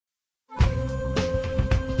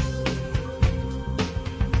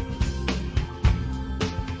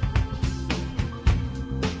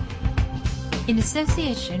in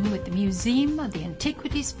association with the Museum of the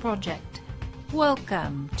Antiquities Project.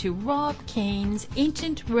 Welcome to Rob Cain's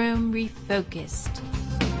Ancient Rome Refocused.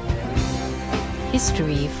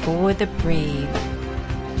 History for the Brave.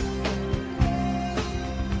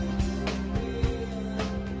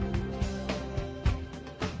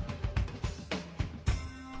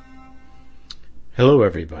 Hello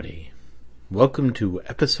everybody. Welcome to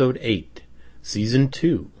Episode 8, Season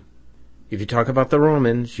 2. If you talk about the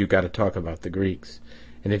Romans, you got to talk about the Greeks.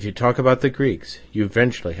 And if you talk about the Greeks, you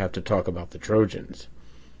eventually have to talk about the Trojans.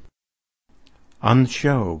 On the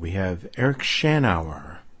show, we have Eric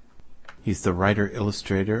Shanower. He's the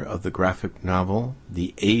writer-illustrator of the graphic novel,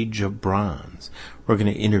 The Age of Bronze. We're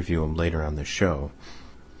going to interview him later on the show.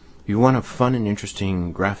 If you want a fun and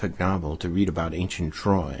interesting graphic novel to read about ancient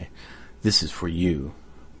Troy, this is for you.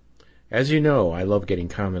 As you know, I love getting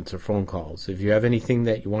comments or phone calls. If you have anything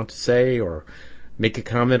that you want to say or make a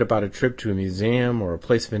comment about a trip to a museum or a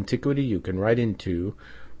place of antiquity, you can write into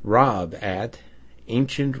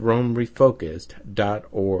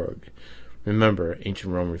rob@ancientromerefocused.org. Remember,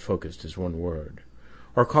 Ancient Rome Refocused is one word.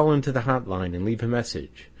 Or call into the hotline and leave a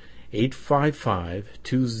message.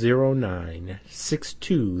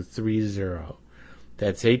 855-209-6230.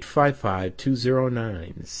 That's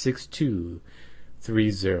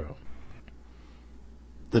 855-209-6230.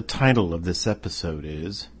 The title of this episode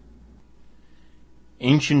is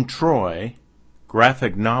Ancient Troy,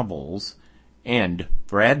 Graphic Novels, and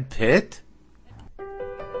Brad Pitt?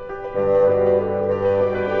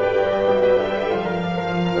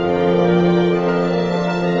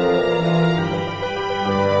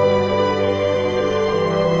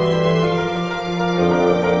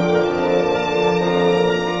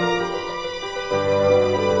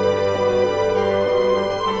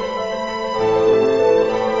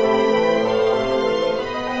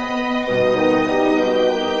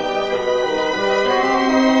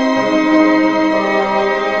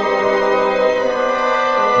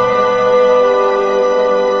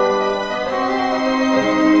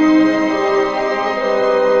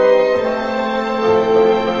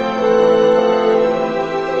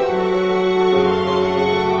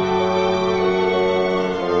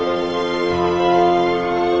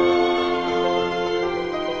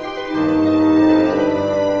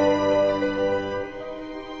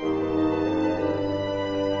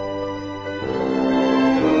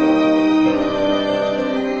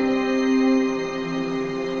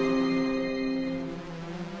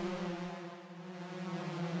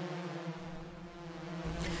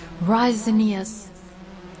 Rise, Aeneas.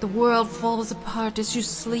 The world falls apart as you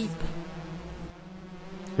sleep.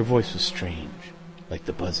 Her voice was strange, like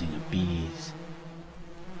the buzzing of bees.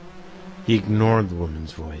 He ignored the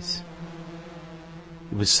woman's voice.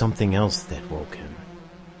 It was something else that woke him.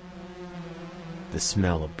 The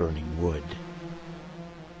smell of burning wood.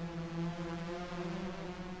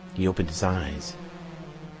 He opened his eyes,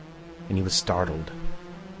 and he was startled,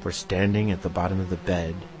 for standing at the bottom of the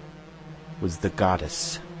bed was the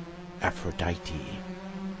goddess Aphrodite.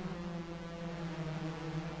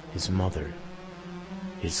 His mother,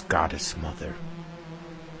 his goddess mother.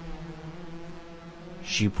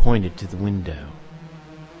 She pointed to the window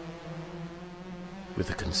with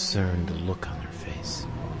a concerned look on her face.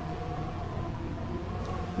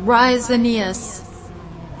 Rise, Aeneas,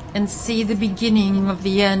 and see the beginning of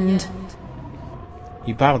the end.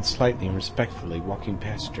 He bowed slightly and respectfully, walking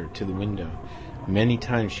past her to the window. Many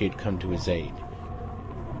times she had come to his aid.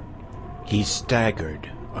 He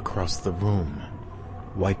staggered across the room,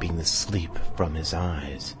 wiping the sleep from his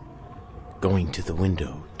eyes, going to the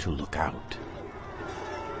window to look out.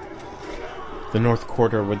 The north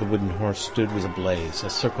quarter where the wooden horse stood was ablaze. A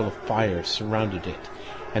circle of fire surrounded it,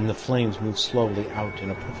 and the flames moved slowly out in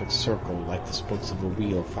a perfect circle like the spokes of a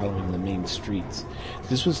wheel following the main streets.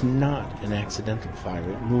 This was not an accidental fire.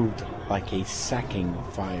 It moved like a sacking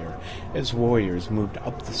of fire, as warriors moved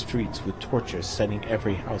up the streets with torches setting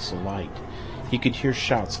every house alight. He could hear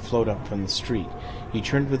shouts float up from the street. He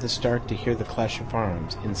turned with a start to hear the clash of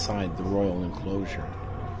arms inside the royal enclosure.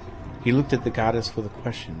 He looked at the goddess with a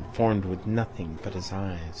question formed with nothing but his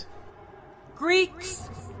eyes. Greeks!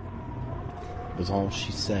 Was all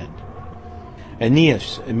she said.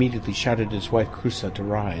 Aeneas immediately shouted at his wife Chrysa to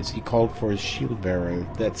rise. He called for his shield-bearer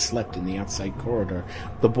that slept in the outside corridor,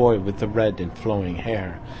 the boy with the red and flowing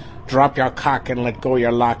hair. Drop your cock and let go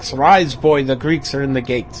your locks. Rise, boy, the Greeks are in the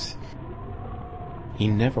gates. He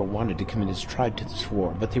never wanted to commit his tribe to this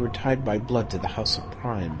war, but they were tied by blood to the house of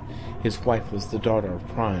Priam. His wife was the daughter of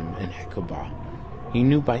Priam and Hecuba. He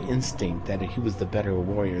knew by instinct that he was the better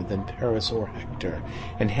warrior than Paris or Hector,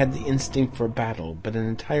 and had the instinct for battle, but an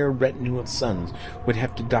entire retinue of sons would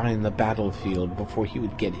have to die in the battlefield before he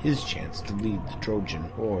would get his chance to lead the Trojan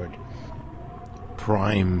horde.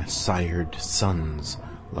 Prime-sired sons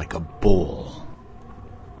like a bull.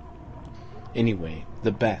 Anyway,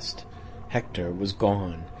 the best, Hector, was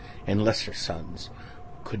gone, and lesser sons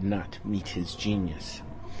could not meet his genius.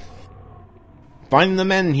 "Find the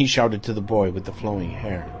men," he shouted to the boy with the flowing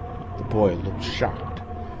hair. The boy looked shocked.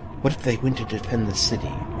 "What if they went to defend the city?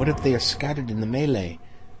 What if they are scattered in the melee?"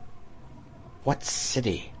 "What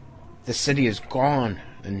city? The city is gone,"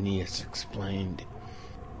 Aeneas explained.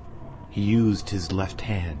 He used his left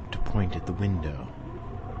hand to point at the window.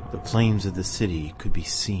 The flames of the city could be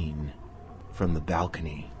seen from the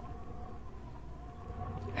balcony.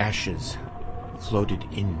 Ashes floated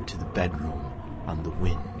into the bedroom on the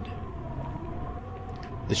wind.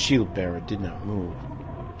 The shield-bearer did not move.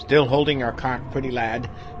 "Still holding your cock, pretty lad?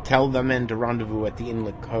 Tell the men to rendezvous at the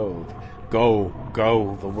inlet cove. Go,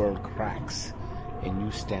 go, the world cracks. And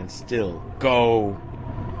you stand still. Go!"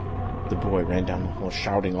 The boy ran down the hall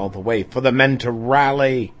shouting all the way, "For the men to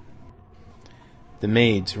rally!" The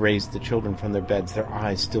maids raised the children from their beds, their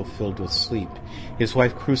eyes still filled with sleep. His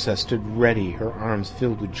wife Crusa stood ready, her arms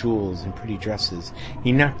filled with jewels and pretty dresses.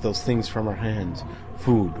 He knocked those things from her hands.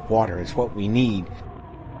 "Food, water is what we need."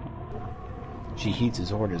 She heeds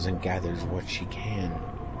his orders and gathers what she can.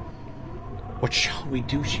 "What shall we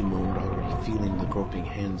do?" she moaned, already feeling the groping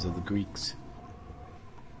hands of the Greeks.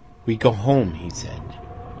 "We go home," he said.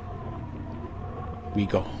 "We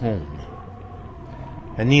go home."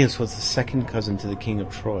 Aeneas was the second cousin to the king of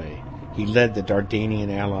Troy. He led the Dardanian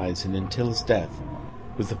allies and until his death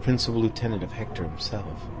was the principal lieutenant of Hector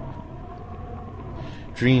himself.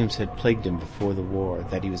 Dreams had plagued him before the war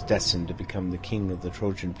that he was destined to become the king of the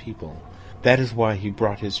Trojan people. That is why he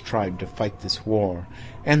brought his tribe to fight this war,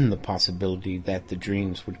 and the possibility that the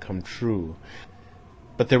dreams would come true.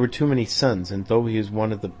 But there were too many sons, and though he is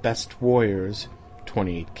one of the best warriors,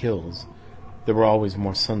 28 kills, there were always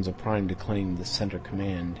more sons of Prime to claim the center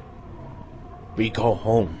command. "We go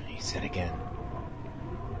home," he said again.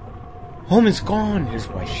 "Home is gone," his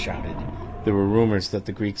wife shouted. There were rumors that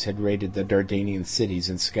the Greeks had raided the Dardanian cities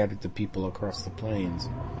and scattered the people across the plains.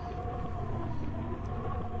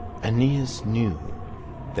 Aeneas knew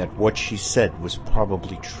that what she said was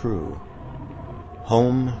probably true.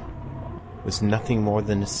 Home was nothing more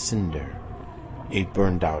than a cinder, a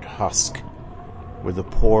burned-out husk, where the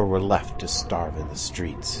poor were left to starve in the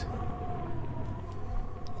streets.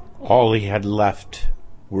 All he had left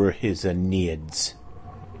were his Aeneads,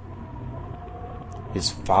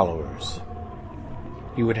 his followers.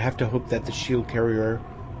 He would have to hope that the shield carrier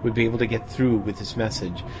would be able to get through with his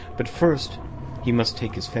message, but first he must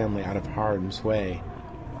take his family out of harm's way.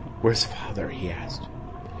 "Where's father?" he asked.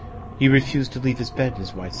 "He refused to leave his bed,"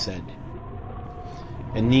 his wife said.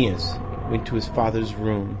 Aeneas went to his father's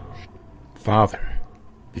room. "Father,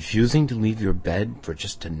 refusing to leave your bed for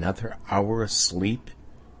just another hour of sleep?"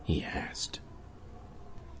 he asked.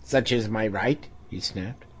 "Such is my right," he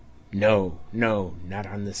snapped. No, not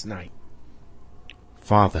on this night."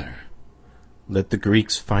 "Father, let the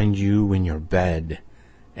Greeks find you in your bed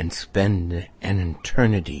and spend an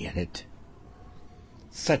eternity in it."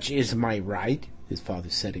 "Such is my right," his father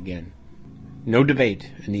said again. "No debate,"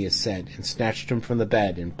 Aeneas said, and snatched him from the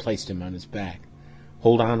bed and placed him on his back.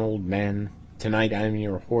 "Hold on, old man. Tonight I am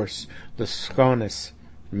your horse, the Scaunus.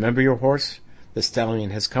 Remember your horse? The stallion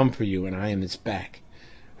has come for you, and I am his back.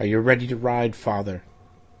 Are you ready to ride, father?"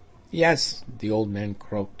 "Yes," the old man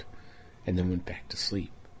croaked, and then went back to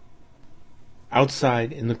sleep.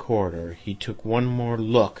 Outside in the corridor, he took one more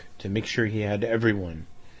look to make sure he had everyone: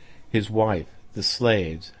 his wife, the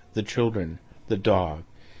slaves, the children, the dog,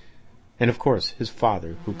 and of course his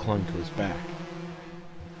father, who clung to his back.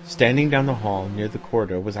 Standing down the hall near the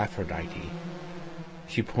corridor was Aphrodite.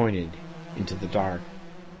 She pointed into the dark.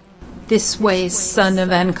 "This way, son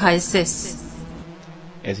of Anchises."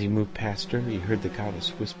 As he moved past her, he heard the goddess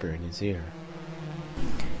whisper in his ear.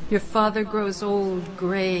 "Your father grows old,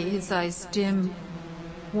 gray, his eyes dim.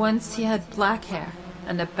 Once he had black hair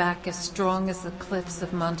and a back as strong as the cliffs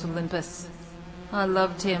of Mount Olympus. I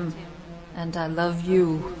loved him, and I love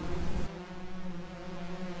you."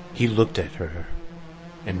 He looked at her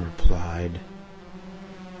and replied,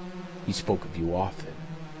 "He spoke of you often,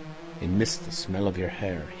 and missed the smell of your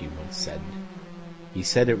hair," he once said. He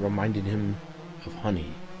said it reminded him of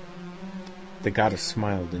honey. The goddess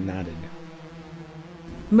smiled and nodded.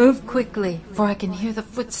 "Move quickly, for I can hear the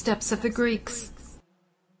footsteps of the Greeks."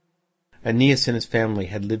 Aeneas and his family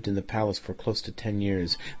had lived in the palace for close to 10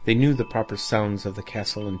 years. They knew the proper sounds of the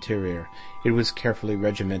castle interior. It was carefully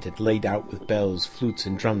regimented, laid out with bells, flutes,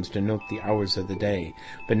 and drums to note the hours of the day.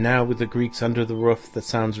 But now, with the Greeks under the roof, the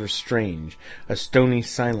sounds were strange, a stony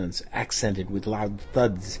silence accented with loud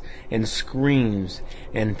thuds and screams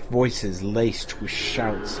and voices laced with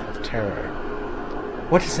shouts of terror.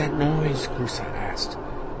 "What is that noise?" Chrysa asked.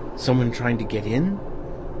 "Someone trying to get in?"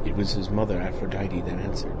 It was his mother, Aphrodite, that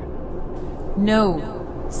answered.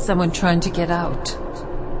 No, someone trying to get out.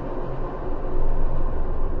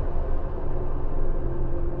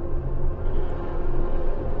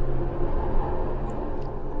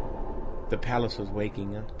 The palace was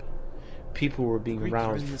waking up. People were being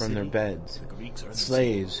roused from their beds.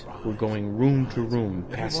 Slaves were going room to room,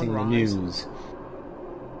 passing the news.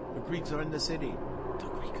 The Greeks are in the city. The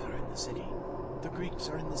Greeks are in the city. The Greeks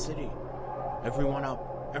are in the city. Everyone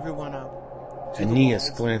up. Everyone up. Aeneas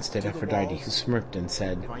glanced at Aphrodite, who smirked and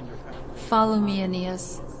said, Follow me,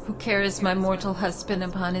 Aeneas, who carries my mortal husband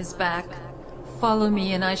upon his back. Follow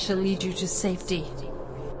me, and I shall lead you to safety.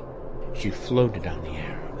 She floated on the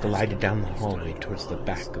air, glided down the hallway towards the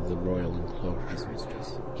back of the royal enclosure.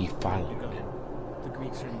 He followed.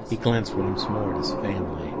 He glanced once more at his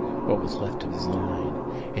family, what was left of his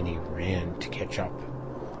line, and he ran to catch up.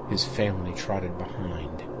 His family trotted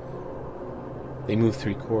behind. They moved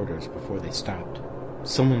 3 corridors before they stopped.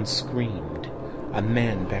 Someone screamed. A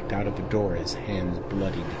man backed out of a door, his hands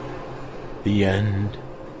bloodied. "The end,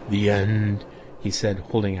 the end," he said,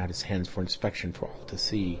 holding out his hands for inspection for all to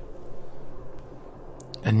see.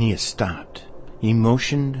 Aeneas stopped. He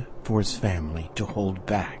motioned for his family to hold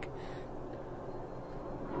back,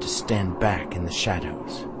 to stand back in the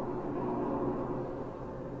shadows.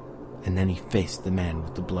 And then he faced the man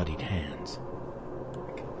with the bloodied hands.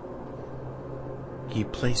 He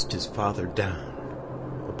placed his father down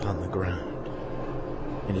upon the ground,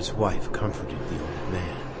 and his wife comforted the old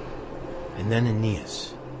man. And then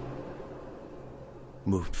Aeneas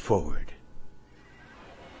moved forward.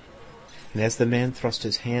 And as the man thrust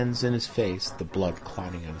his hands in his face, the blood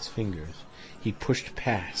clotting on his fingers, he pushed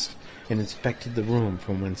past and inspected the room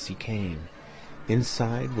from whence he came.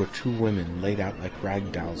 Inside were 2 women laid out like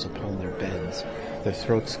rag dolls upon their beds, their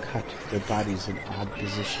throats cut, their bodies in odd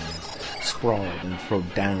positions, sprawled and thrown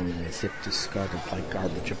down as if discarded like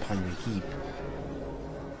garbage upon the heap.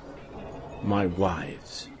 "My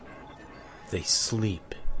wives, they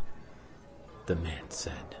sleep," the man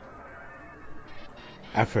said.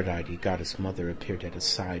 Aphrodite, goddess mother, appeared at his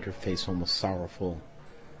side, her face almost sorrowful.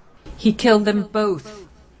 He killed them both.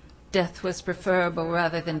 Death was preferable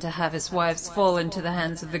rather than to have his wives fall into the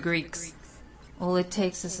hands of the Greeks. All it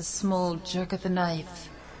takes is a small jerk of the knife,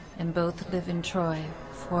 and both live in Troy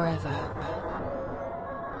forever.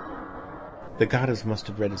 The goddess must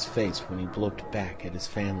have read his face when he looked back at his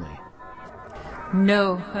family.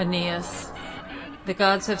 No, Aeneas. The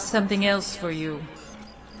gods have something else for you.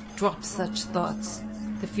 Drop such thoughts.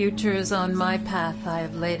 The future is on my path I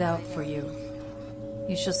have laid out for you.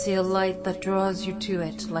 You shall see a light that draws you to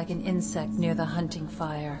it like an insect near the hunting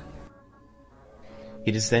fire.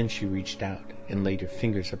 It is then she reached out and laid her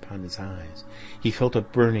fingers upon his eyes. He felt a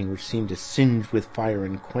burning which seemed to singe with fire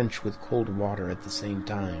and quench with cold water at the same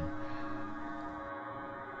time.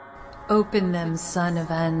 Open them, son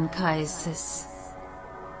of Anchises.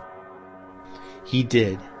 He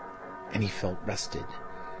did, and he felt rested,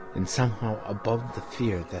 and somehow above the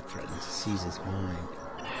fear that threatened to seize his mind.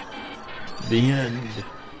 "The end!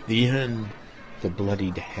 The end!" the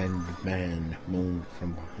bloodied-handed man moaned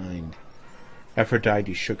from behind.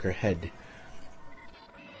 Aphrodite shook her head.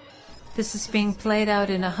 This is being played out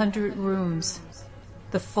in 100 rooms.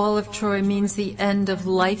 The fall of Troy means the end of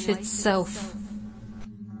life itself.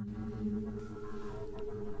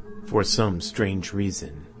 For some strange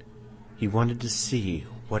reason, he wanted to see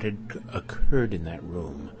what had occurred in that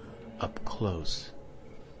room up close.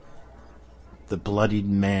 The bloodied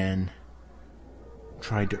man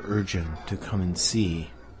tried to urge him to come and see,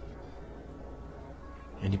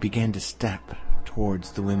 and he began to step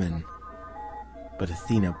towards the women, but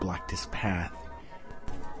Athena blocked his path.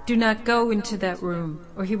 Do not go into that room,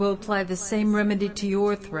 or he will apply the same remedy to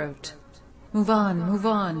your throat. Move on, move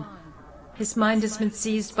on. His mind has been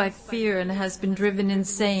seized by fear and has been driven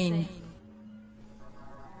insane.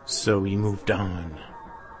 So he moved on,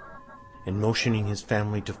 and motioning his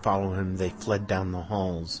family to follow him, they fled down the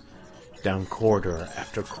halls, down corridor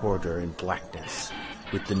after corridor in blackness,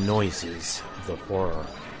 with the noises of the horror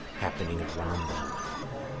happening around them.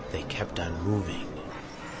 They kept on moving,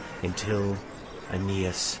 until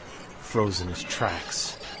Aeneas froze in his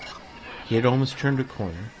tracks. He had almost turned a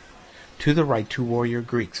corner, To the right, 2 warrior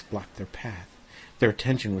Greeks blocked their path. Their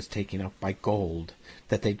attention was taken up by gold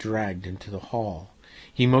that they dragged into the hall.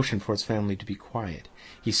 He motioned for his family to be quiet.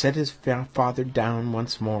 He set his father down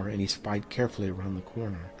once more, and he spied carefully around the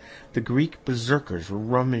corner. The Greek berserkers were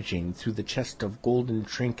rummaging through the chest of golden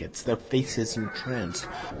trinkets, their faces entranced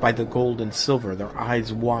by the gold and silver, their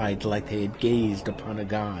eyes wide like they had gazed upon a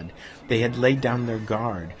god. They had laid down their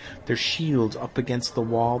guard, their shields up against the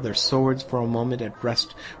wall, their swords for a moment at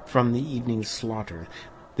rest from the evening's slaughter.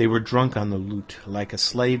 They were drunk on the loot, like a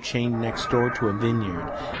slave chained next door to a vineyard,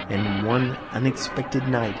 and one unexpected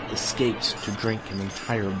night escapes to drink an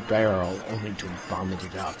entire barrel only to vomit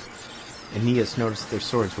it up. Aeneas noticed their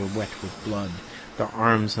swords were wet with blood. Their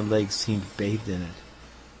arms and legs seemed bathed in it.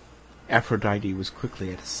 Aphrodite was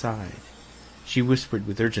quickly at his side. She whispered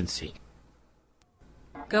with urgency,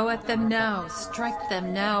 Go at them now, strike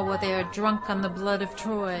them now while they are drunk on the blood of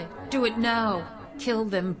Troy. Do it now, kill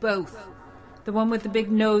them both. The one with the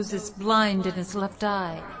big nose is blind in his left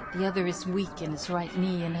eye. The other is weak in his right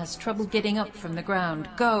knee and has trouble getting up from the ground.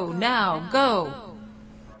 Go, now, go!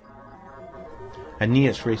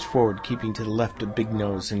 Aeneas raced forward, keeping to the left of Big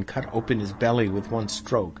Nose, and cut open his belly with one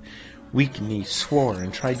stroke. Weak Knee swore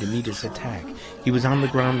and tried to meet his attack. He was on the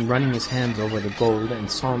ground running his hands over the gold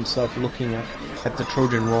and saw himself looking up at the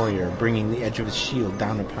Trojan warrior, bringing the edge of his shield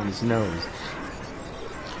down upon his nose.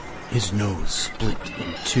 His nose split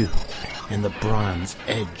in two, and the bronze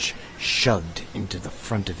edge shoved into the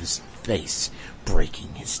front of his face,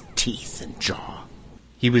 breaking his teeth and jaw.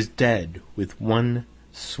 He was dead with one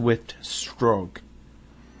swift stroke.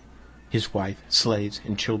 His wife, slaves,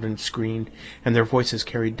 and children screamed, and their voices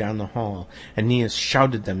carried down the hall. Aeneas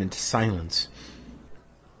shouted them into silence.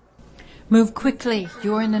 Move quickly.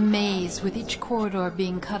 You're in a maze, with each corridor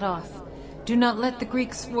being cut off. Do not let the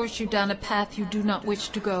Greeks force you down a path you do not wish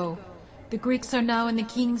to go. The Greeks are now in the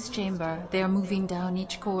king's chamber. They are moving down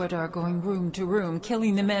each corridor, going room to room,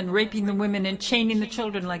 killing the men, raping the women, and chaining the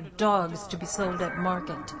children like dogs to be sold at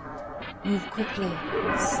market. Move quickly,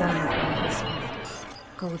 son of my husband.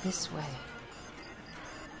 Go this way.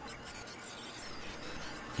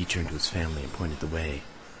 He turned to his family and pointed the way.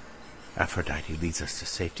 Aphrodite leads us to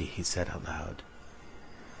safety, he said out loud.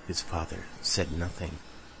 His father said nothing.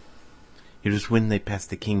 It was when they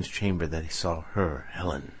passed the king's chamber that he saw her,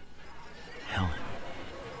 Helen.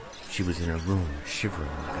 She was in her room, shivering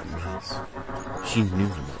like a mouse. She knew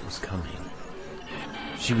what was coming.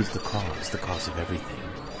 She was the cause of everything.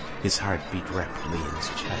 His heart beat rapidly in his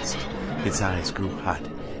chest. His eyes grew hot,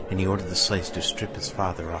 and he ordered the slaves to strip his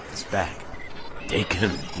father off his back. Take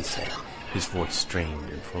him, he said, his voice strained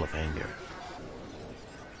and full of anger.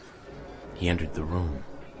 He entered the room.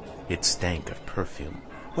 It stank of perfume.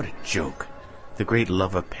 What a joke! The great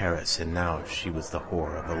love of Paris, and now she was the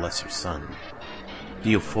whore of a lesser son.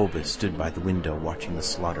 Deiphobus stood by the window watching the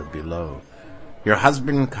slaughter below. Your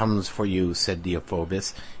husband comes for you, said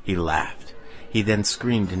Deiphobus. He laughed. He then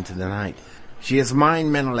screamed into the night, She is mine,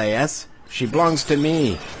 Menelaus. She belongs to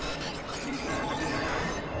me.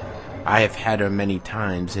 I have had her many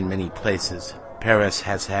times in many places. Paris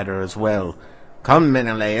has had her as well. Come,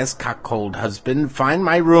 Menelaus, cock-cold husband, find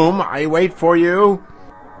my room. I wait for you.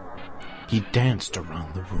 He danced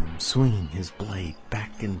around the room, swinging his blade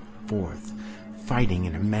back and forth, fighting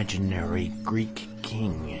an imaginary Greek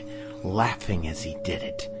king, laughing as he did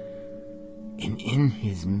it. And in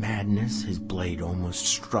his madness, his blade almost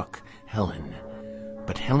struck Helen.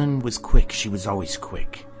 But Helen was quick, she was always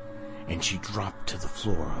quick, and she dropped to the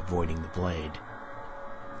floor, avoiding the blade.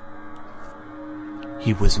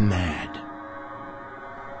 He was mad.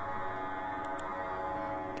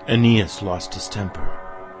 Aeneas lost his temper.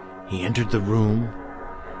 He entered the room,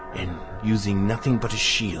 and using nothing but a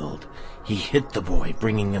shield, he hit the boy,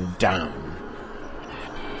 bringing him down.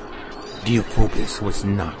 Deiphobus was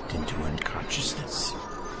knocked into unconsciousness.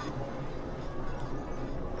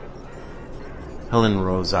 Helen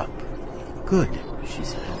rose up. Good, she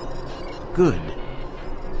said. Good.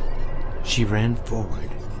 She ran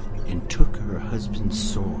forward and took her husband's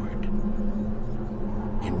sword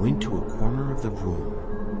and went to a corner of the room,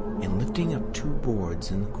 and lifting up 2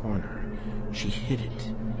 boards in the corner, she hid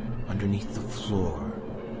it underneath the floor,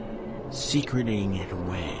 secreting it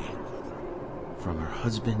away from her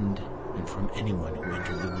husband and from anyone who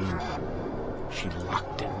entered the room. She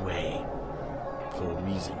locked it away for a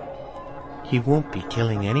reason. He won't be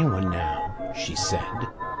killing anyone now, she said.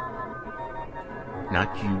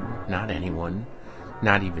 Not you, not anyone,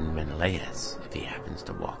 not even Menelaus, if he happens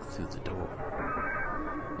to walk through the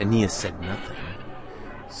door. Aeneas said nothing.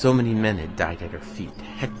 So many men had died at her feet.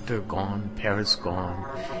 Hector gone, Paris gone,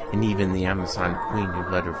 and even the Amazon queen who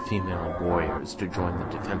led her female warriors to join the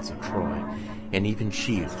defense of Troy, and even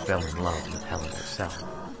she fell in love with Helen herself.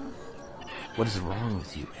 "What is wrong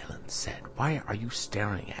with you?" Helen said. "Why are you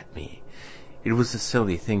staring at me?" It was a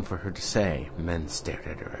silly thing for her to say. Men stared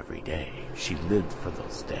at her every day. She lived for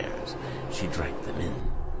those stares. She drank them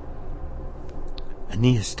in.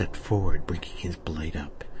 Aeneas stepped forward, bringing his blade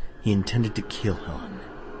up. He intended to kill Helen.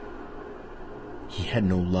 He had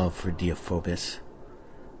no love for Deiphobus,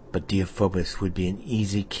 but Deiphobus would be an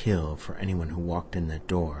easy kill for anyone who walked in that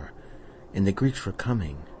door. And the Greeks were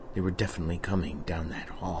coming. They were definitely coming down that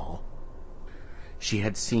hall. She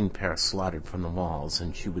had seen Paris slaughtered from the walls,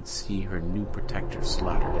 and she would see her new protector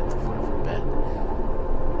slaughtered at the foot of her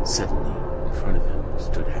bed. Suddenly, in front of him,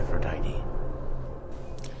 stood Aphrodite.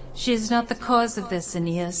 She is not the cause of this,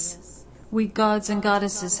 Aeneas. We gods and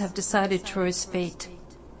goddesses have decided Troy's fate.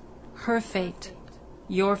 Her fate.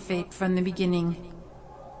 Your fate from the beginning.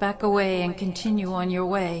 Back away and continue on your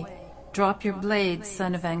way. Drop your blade,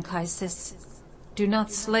 son of Anchises. Do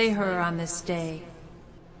not slay her on this day.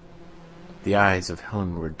 The eyes of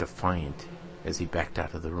Helen were defiant as he backed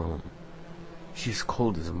out of the room. She is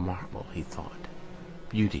cold as marble, he thought.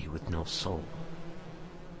 Beauty with no soul.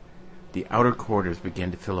 The outer corridors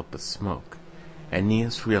began to fill up with smoke.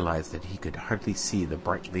 Aeneas realized that he could hardly see the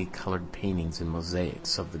brightly colored paintings and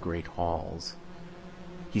mosaics of the great halls.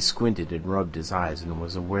 He squinted and rubbed his eyes and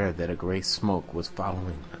was aware that a gray smoke was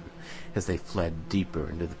following them as they fled deeper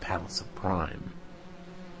into the palace of Priam.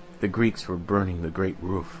 The Greeks were burning the great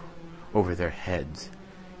roof over their heads.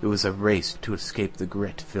 It was a race to escape the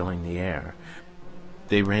grit filling the air.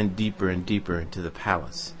 They ran deeper and deeper into the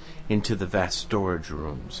palace, into the vast storage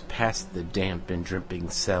rooms, past the damp and dripping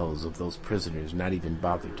cells of those prisoners not even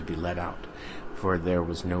bothered to be let out, for there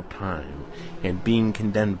was no time, and being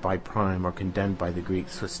condemned by Priam or condemned by the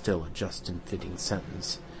Greeks was still a just and fitting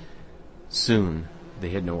sentence. Soon they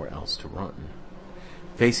had nowhere else to run.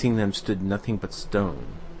 Facing them stood nothing but stone.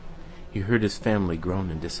 He heard his family groan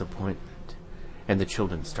in disappointment, and the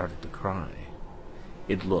children started to cry.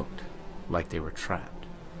 It looked like they were trapped.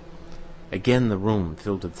 Again the room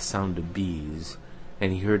filled with the sound of bees,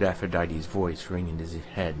 and he heard Aphrodite's voice ring in his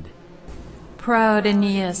head. Proud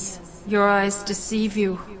Aeneas, your eyes deceive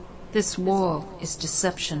you. This wall is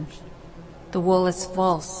deception. The wall is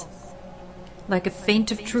false. Like a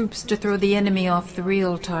feint of troops to throw the enemy off the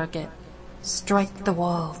real target. Strike the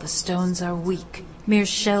wall, the stones are weak, mere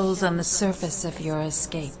shells on the surface of your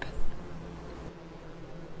escape.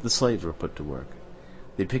 The slaves were put to work.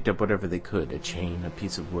 They picked up whatever they could, a chain, a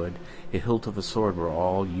piece of wood, a hilt of a sword were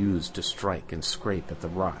all used to strike and scrape at the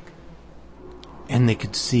rock. And they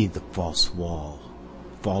could see the false wall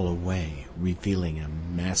fall away, revealing a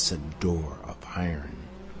massive door of iron.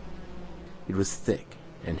 It was thick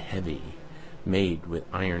and heavy, made with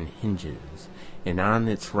iron hinges, and on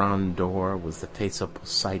its round door was the face of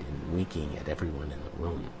Poseidon winking at everyone in the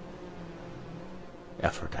room.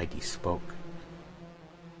 Aphrodite spoke.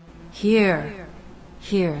 Here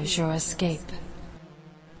is your escape.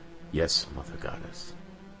 Yes, Mother Goddess.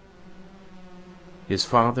 His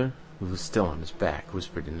father, who was still on his back,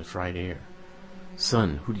 whispered in his right ear,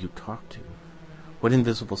 Son, who do you talk to? What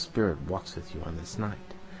invisible spirit walks with you on this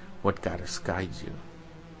night? What goddess guides you?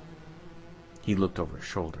 He looked over his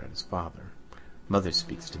shoulder at his father. Mother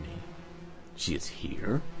speaks to me. She is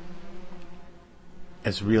here?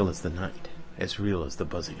 As real as the night, as real as the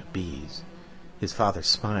buzzing of bees. His father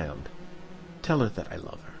smiled. Tell her that I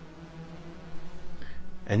love her.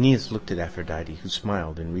 Aeneas looked at Aphrodite, who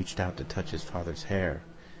smiled and reached out to touch his father's hair.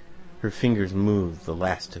 Her fingers moved the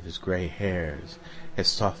last of his gray hairs as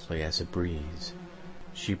softly as a breeze.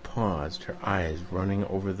 She paused, her eyes running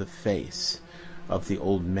over the face of the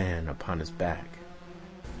old man upon his back.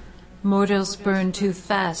 Mortals burn too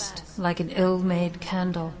fast, like an ill-made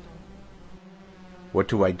candle. What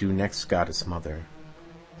do I do next, Goddess Mother?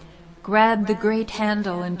 Grab the great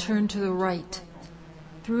handle and turn to the right.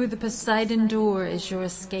 Through the Poseidon door is your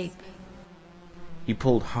escape. He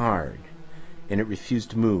pulled hard, and it refused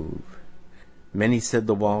to move. Many said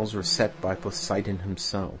the walls were set by Poseidon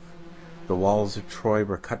himself. The walls of Troy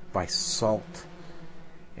were cut by salt,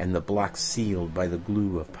 and the blocks sealed by the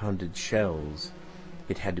glue of pounded shells.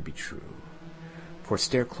 It had to be true. For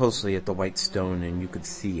stare closely at the white stone, and you could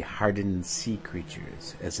see hardened sea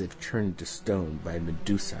creatures, as if turned to stone by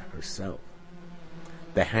Medusa herself.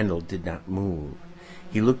 The handle did not move.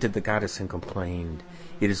 He looked at the goddess and complained,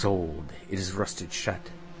 It is old, it is rusted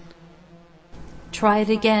shut. Try it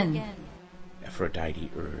again,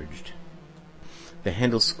 Aphrodite urged. The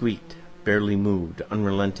handle squeaked, barely moved,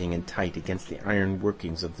 unrelenting and tight against the iron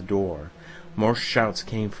workings of the door. More shouts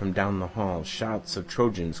came from down the hall, shouts of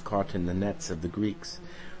Trojans caught in the nets of the Greeks.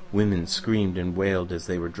 Women screamed and wailed as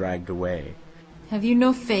they were dragged away. Have you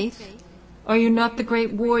no faith? Are you not the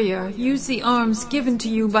great warrior? Use the arms given to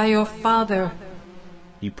you by your father.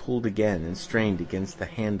 He pulled again and strained against the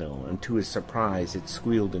handle, and to his surprise it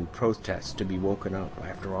squealed in protest to be woken up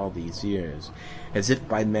after all these years. As if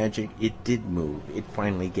by magic it did move. It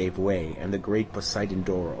finally gave way, and the great Poseidon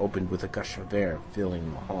door opened with a gush of air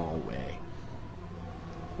filling the hallway.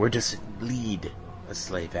 "Where does it lead?" a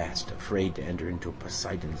slave asked, afraid to enter into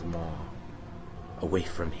Poseidon's maw. "Away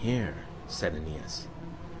from here," said Aeneas.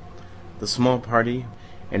 The small party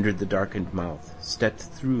entered the darkened mouth, stepped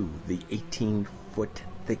through the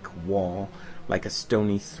 18-foot-thick wall like a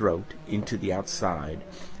stony throat into the outside,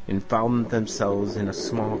 and found themselves in a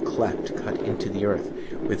small cleft cut into the earth,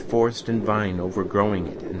 with forest and vine overgrowing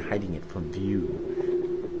it and hiding it from view.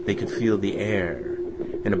 They could feel the air,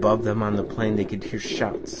 and above them on the plain they could hear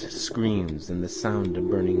shouts, screams, and the sound of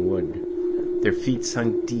burning wood. Their feet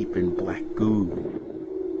sunk deep in black goo.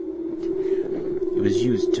 It was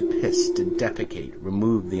used to piss, to defecate,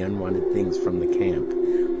 remove the unwanted things from the camp.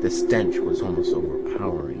 The stench was almost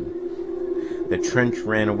overpowering. The trench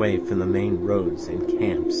ran away from the main roads and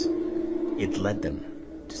camps. It led them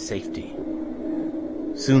to safety.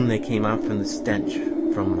 Soon they came out from the stench,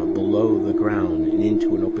 from below the ground and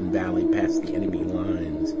into an open valley past the enemy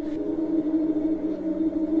lines.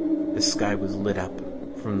 The sky was lit up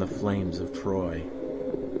from the flames of Troy.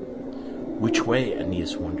 Which way?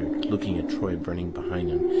 Aeneas wondered, looking at Troy burning behind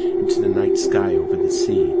him, into the night sky over the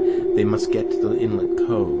sea. They must get to the inlet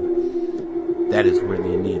cove. That is where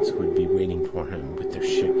the Aeneids would be waiting for him with their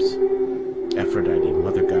ships. Aphrodite,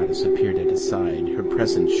 mother goddess, appeared at his side. Her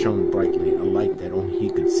presence shone brightly, a light that only he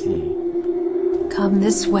could see. Come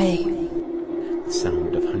this way. The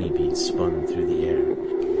sound of honeybees spun through the air.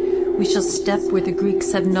 We shall step where the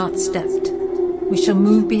Greeks have not stepped. We shall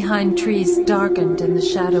move behind trees darkened in the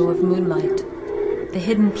shadow of moonlight. The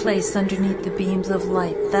hidden place underneath the beams of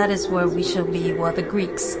light, that is where we shall be while the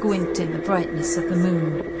Greeks squint in the brightness of the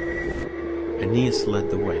moon. Aeneas led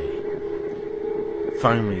the way.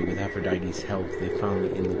 Finally, with Aphrodite's help, they found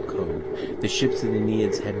the inlet cove. The ships of the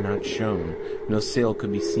Aeneids had not shown. No sail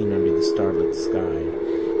could be seen under the starlit sky.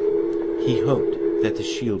 He hoped that the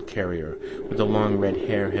shield carrier with the long red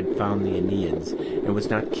hair had found the Aeneids and was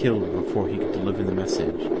not killed before he could deliver the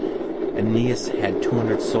message. Aeneas had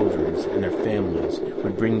 200 soldiers, and their families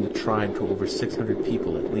would bring the tribe to over 600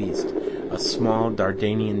 people at least. A small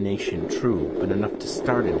Dardanian nation, true, but enough to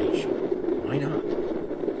start a nation. Why not?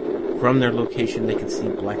 From their location they could see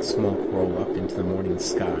black smoke roll up into the morning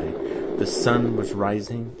sky. The sun was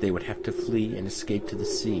rising. They would have to flee and escape to the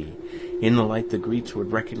sea. In the light the Greeks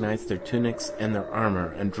would recognize their tunics and their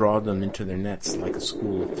armor and draw them into their nets like a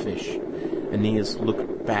school of fish. Aeneas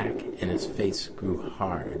looked back and his face grew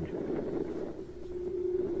hard.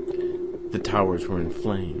 The towers were in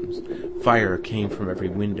flames. Fire came from every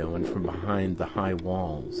window and from behind the high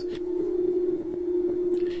walls.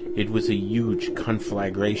 It was a huge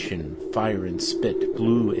conflagration. Fire and spit,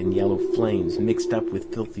 blue and yellow flames mixed up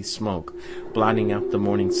with filthy smoke, blotting out the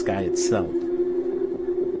morning sky itself.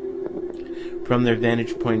 From their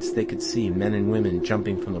vantage points they could see men and women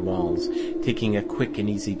jumping from the walls, taking a quick and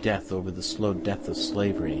easy death over the slow death of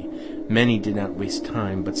slavery. Many did not waste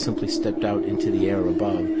time, but simply stepped out into the air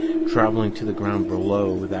above, traveling to the ground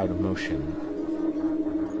below without emotion.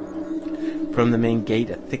 From the main gate,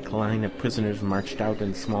 a thick line of prisoners marched out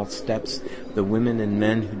in small steps. The women and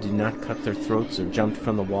men who did not cut their throats or jumped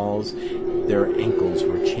from the walls, their ankles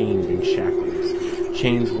were chained in shackles.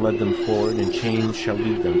 Chains led them forward, and chains shall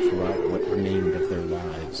lead them throughout what remained of their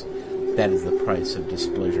lives. That is the price of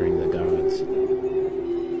displeasuring the gods.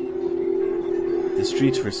 The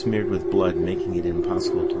streets were smeared with blood, making it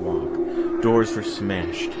impossible to walk. Doors were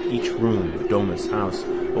smashed. Each room, Doma's house,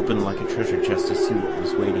 opened like a treasure chest to see what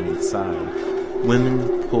was waiting inside.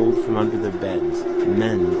 Women pulled from under their beds.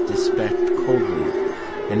 Men dispatched coldly,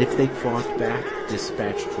 and if they fought back,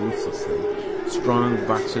 dispatched ruthlessly. Strong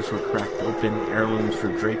boxes were cracked open, heirlooms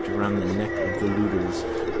were draped around the neck of the looters,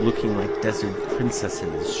 looking like desert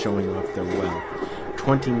princesses showing off their wealth.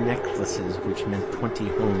 20 necklaces, which meant 20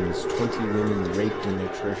 homes, 20 women raped and their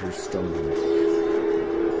treasures stolen.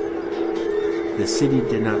 The city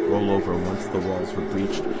did not roll over once the walls were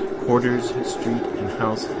breached. Quarters, street, and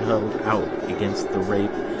house held out against the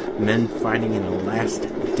rape, men fighting in a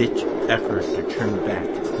last-ditch effort to turn back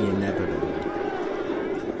the inevitable.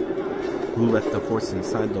 Who left the horse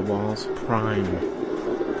inside the walls? Prime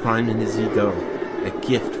in his ego. A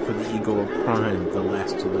gift for the ego of Prime, the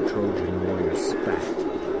last of the Trojan warriors spat.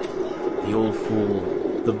 The old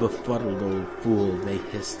fool, the befuddled old fool, they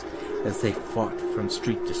hissed as they fought from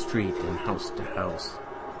street to street and house to house.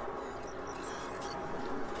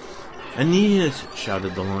 "Aeneas!"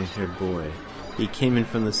 shouted the long-haired boy. He came in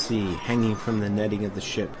from the sea, hanging from the netting of the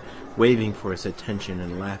ship, waving for his attention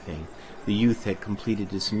and laughing. The youth had completed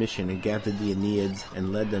his mission and gathered the Aeneads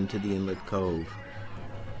and led them to the inlet cove.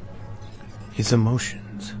 His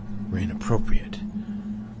emotions were inappropriate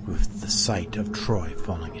with the sight of Troy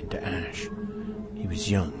falling into ash. He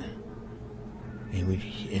was young,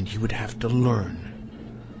 and he would have to learn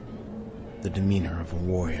the demeanor of a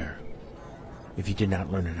warrior. If he did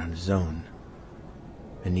not learn it on his own,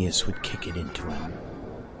 Aeneas would kick it into him.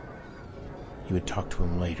 He would talk to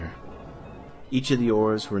him later. Each of the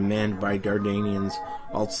oars were manned by Dardanians,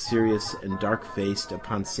 all serious and dark-faced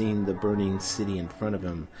upon seeing the burning city in front of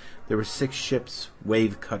him. There were 6 ships,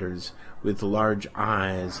 wave-cutters, with large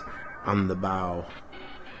eyes on the bow.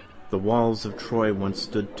 The walls of Troy once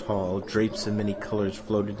stood tall. Drapes of many colors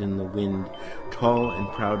floated in the wind. Tall and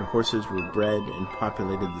proud horses were bred and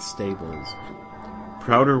populated the stables.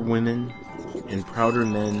 Prouder women and prouder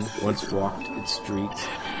men once walked its streets.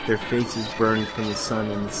 Their faces burned from the sun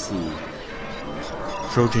and the sea.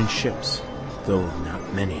 Trojan ships, though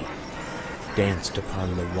not many, danced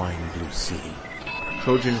upon the wine-blue sea.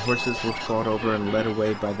 Trojan horses were fought over and led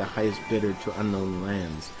away by the highest bidder to unknown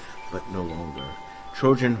lands, but no longer.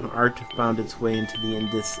 Trojan art found its way into the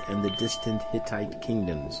Indus and the distant Hittite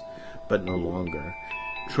kingdoms, but no longer.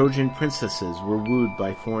 Trojan princesses were wooed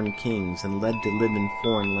by foreign kings and led to live in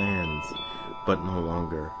foreign lands, but no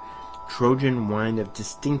longer. Trojan wine of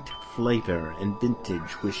distinct flavor and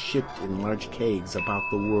vintage was shipped in large kegs about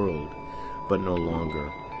the world, but no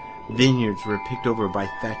longer. Vineyards were picked over by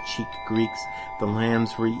fat-cheeked Greeks. The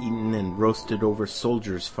lambs were eaten and roasted over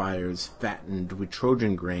soldiers' fires, fattened with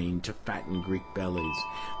Trojan grain to fatten Greek bellies.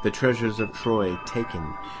 The treasures of Troy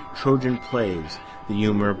taken. Trojan plays, the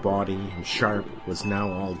humor bawdy and sharp, was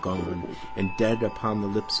now all gone, and dead upon the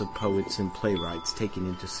lips of poets and playwrights taken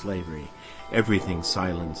into slavery. Everything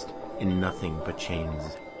silenced, in nothing but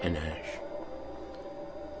chains and ash.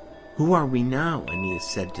 "Who are we now?" Aeneas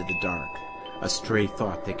said to the dark, a stray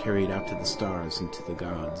thought that carried out to the stars and to the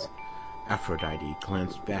gods. Aphrodite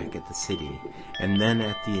glanced back at the city, and then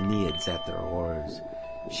at the Aeneads at their oars.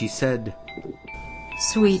 She said,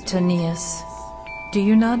 Sweet Aeneas, do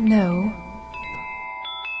you not know?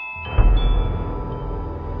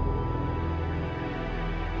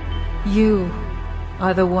 You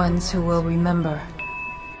are the ones who will remember.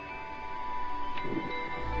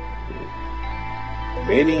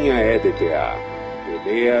 Μένια έδετεα,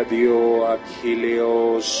 Ελέαδιο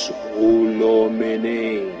Αχίλεος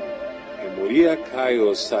ουλομενέιν, εμορία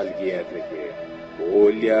Κάιος αλγιέτρεκε,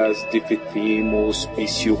 όλιας διφηθήμους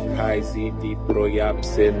πισιουκάιζι τη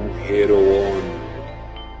προιάψεν χεροών.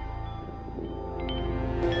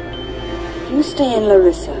 You stay in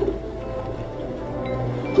Larissa.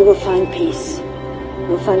 You will find peace. You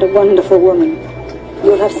will find a wonderful woman.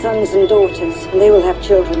 You will have sons and daughters, and they will have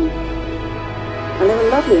children. And they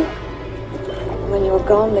will love you. When you're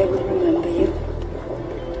gone, they will remember you.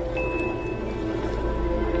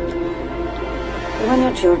 And when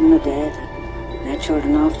your children are dead, their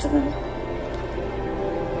children after them,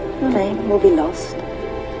 your name will be lost.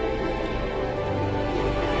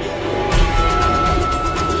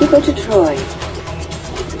 If you go to Troy,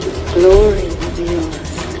 glory will be yours.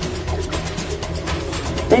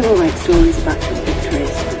 They will write stories about your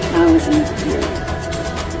victories, ours in the field.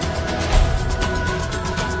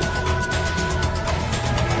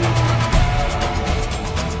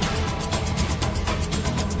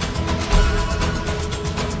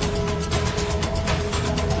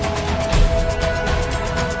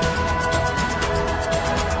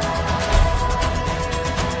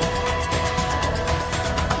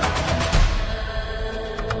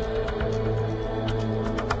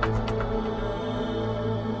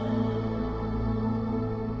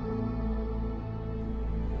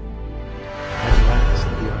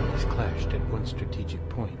 Strategic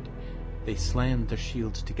point. They slammed their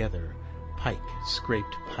shields together, pike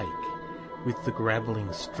scraped pike, with the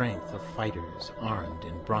grappling strength of fighters armed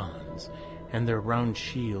in bronze, and their round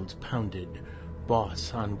shields pounded,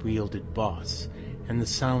 boss on wielded boss, and the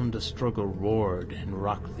sound of struggle roared and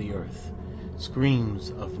rocked the earth,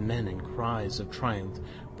 screams of men and cries of triumph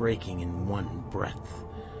breaking in one breath,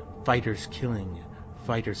 fighters killing,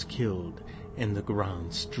 fighters killed, and the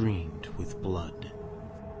ground streamed with blood.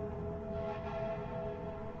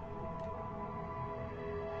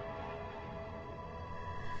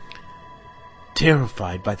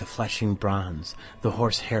 Terrified by the flashing bronze, the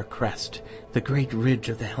horsehair crest, the great ridge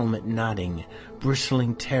of the helmet nodding,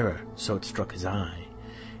 bristling terror, so it struck his eye.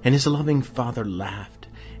 And his loving father laughed,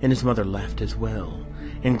 and his mother laughed as well,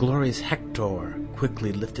 and glorious Hector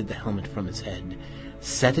quickly lifted the helmet from his head,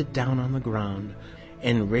 set it down on the ground,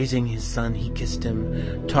 and raising his son he kissed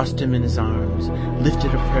him, tossed him in his arms,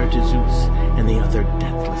 lifted a prayer to Zeus and the other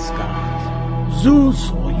deathless gods. Zeus,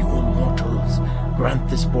 all you immortals, grant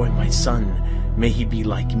this boy my son, may he be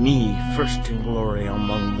like me, first in glory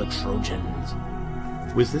among the Trojans.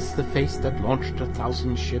 Was this the face that launched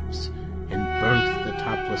 1,000 ships and burnt the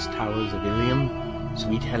topless towers of Ilium?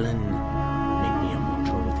 Sweet Helen, make me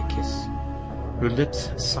immortal with a kiss. Her lips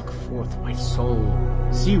suck forth my soul,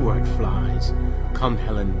 see where it flies. Come,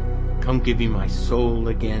 Helen, come give me my soul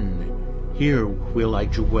again. Here will I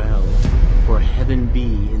dwell, for heaven be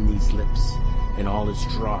in these lips, and all is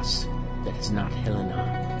dross that is not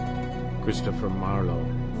Helena. Christopher Marlowe,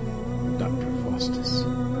 Dr. Faustus.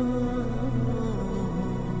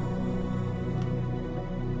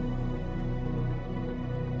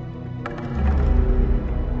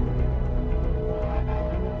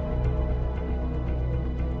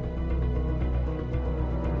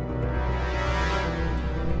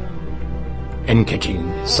 And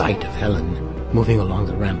catching sight of Helen moving along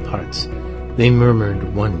the ramparts, they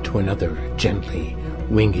murmured one to another gently,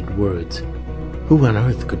 winged words. Who on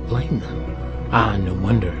earth could blame them? Ah, no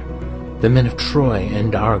wonder. The men of Troy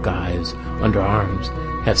and Argives under arms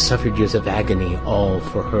have suffered years of agony all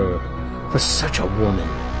for her, for such a woman.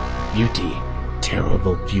 Beauty,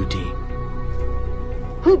 terrible beauty.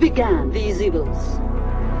 Who began these evils?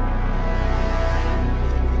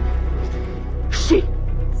 She.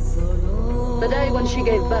 The day when she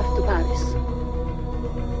gave birth to Paris.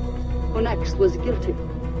 Who next was guilty?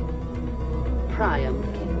 Priam,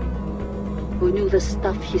 who knew the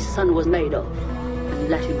stuff his son was made of and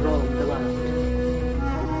let him roam the world.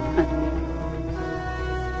 And me.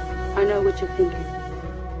 I know what you're thinking.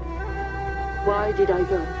 Why did I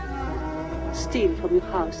go? Steal from your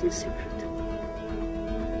house in secret.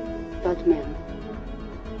 That man,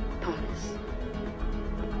 Paris,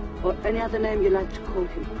 or any other name you like to call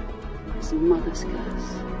him, his mother's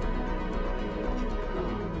curse.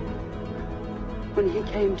 When he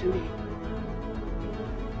came to me,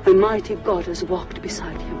 a mighty goddess walked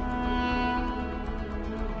beside him.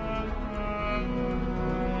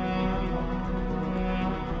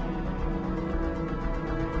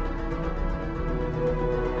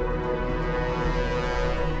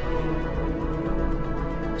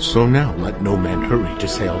 So now let no man hurry to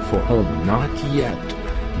sail for home, not yet,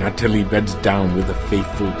 not till he beds down with a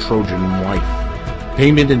faithful Trojan wife.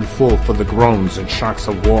 Payment in full for the groans and shocks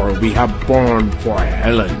of war we have borne for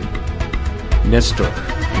Helen. Nestor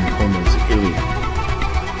in Homer's Iliad.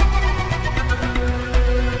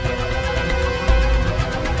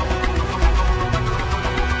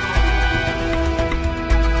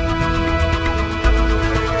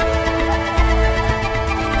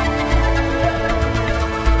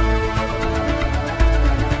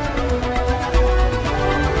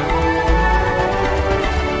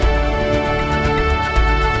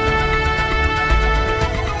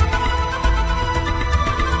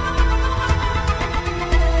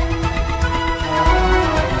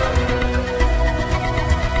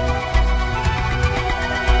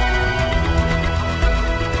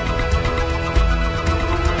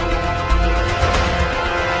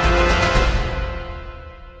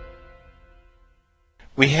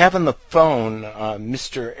 We have on the phone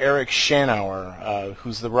Mr. Eric Shanower,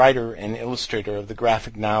 who's the writer and illustrator of the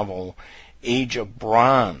graphic novel Age of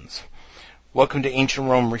Bronze. Welcome to Ancient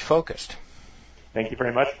Rome Refocused. Thank you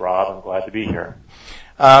very much, Rob. I'm glad to be here.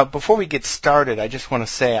 Before we get started, I just want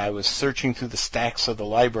to say I was searching through the stacks of the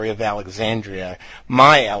Library of Alexandria,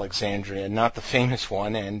 my Alexandria, not the famous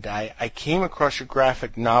one, and I came across your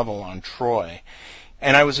graphic novel on Troy,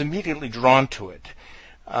 and I was immediately drawn to it.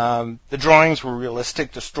 The drawings were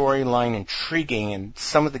realistic, the storyline intriguing, and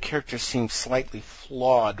some of the characters seemed slightly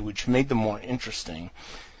flawed, which made them more interesting.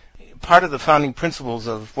 Part of the founding principles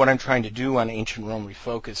of what I'm trying to do on Ancient Rome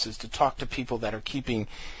Refocus is to talk to people that are keeping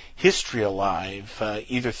history alive,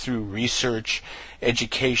 either through research,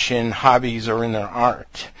 education, hobbies, or in their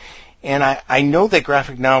art. And I know that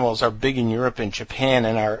graphic novels are big in Europe and Japan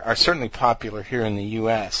and are certainly popular here in the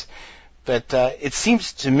U.S., but it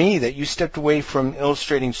seems to me that you stepped away from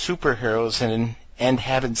illustrating superheroes and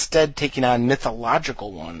have instead taken on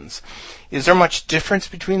mythological ones. Is there much difference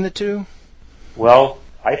between the two? Well,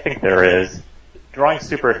 I think there is. Drawing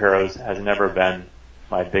superheroes has never been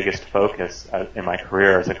my biggest focus in my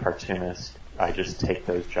career as a cartoonist. I just take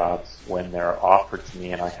those jobs when they're offered to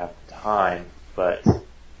me and I have time. but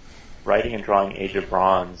writing and drawing Age of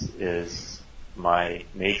Bronze is my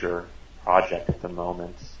major project at the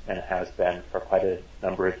moment, and has been for quite a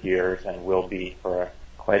number of years and will be for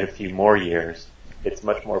quite a few more years. It's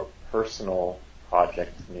much more personal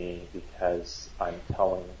project to me because I'm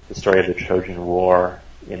telling the story of the Trojan War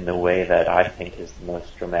in the way that I think is the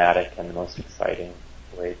most dramatic and the most exciting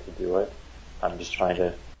way to do it. I'm just trying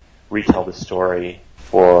to retell the story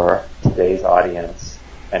for today's audience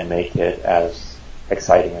and make it as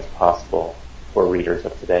exciting as possible for readers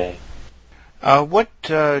of today. What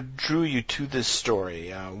drew you to this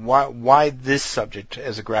story? Why this subject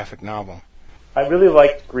as a graphic novel? I really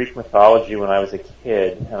liked Greek mythology when I was a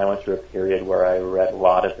kid, and I went through a period where I read a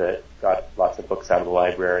lot of it, got lots of books out of the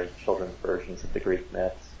library, children's versions of the Greek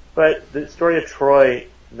myths. But the story of Troy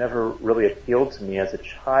never really appealed to me as a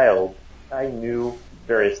child. I knew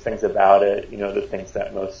various things about it, the things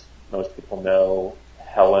that most people know,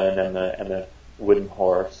 Helen and the wooden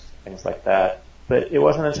horse, things like that. But it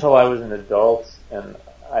wasn't until I was an adult and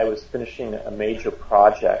I was finishing a major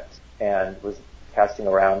project and was casting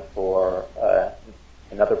around for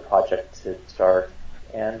another project to start.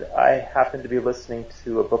 And I happened to be listening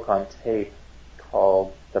to a book on tape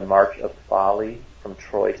called The March of Folly, From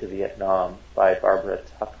Troy to Vietnam by Barbara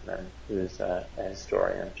Tuchman, who's a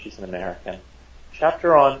historian. She's an American.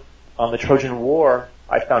 Chapter on the Trojan War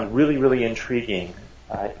I found really, really intriguing.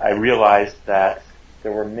 I realized that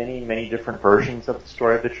there were many, many different versions of the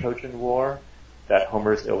story of the Trojan War, that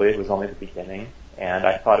Homer's Iliad was only the beginning, and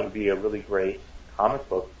I thought it would be a really great comic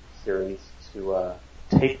book series to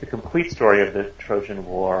take the complete story of the Trojan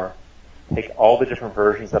War, take all the different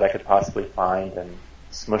versions that I could possibly find and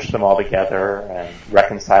smush them all together and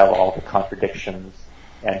reconcile all the contradictions,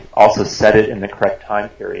 and also set it in the correct time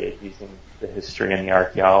period using the history and the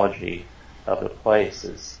archaeology of the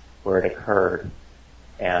places where it occurred.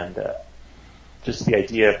 And just the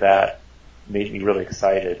idea of that made me really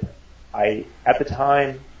excited. At the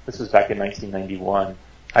time, this was back in 1991,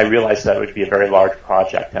 I realized that it would be a very large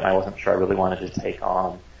project, and I wasn't sure I really wanted to take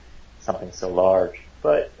on something so large.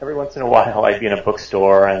 But every once in a while, I'd be in a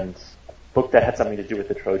bookstore, and a book that had something to do with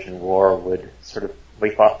the Trojan War would sort of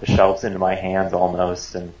leap off the shelves into my hands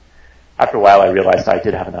almost. And after a while, I realized I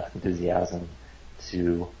did have enough enthusiasm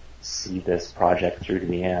to see this project through to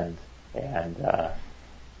the end. And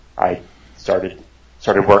I started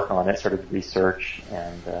work on it, started research,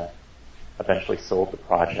 and eventually sold the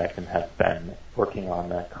project and have been working on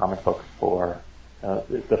the comic book for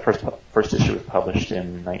the first issue was published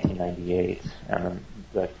in 1998, and then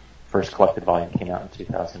the first collected volume came out in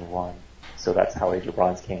 2001. So that's how Age of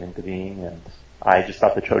Bronze came into being, and I just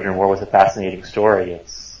thought the Trojan War was a fascinating story.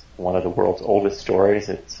 It's one of the world's oldest stories.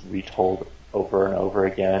 It's retold over and over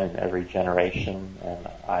again in every generation, and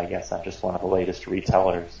I guess I'm just one of the latest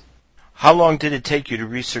retellers. How long did it take you to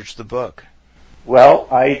research the book? Well,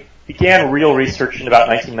 I began real research in about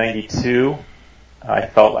 1992. I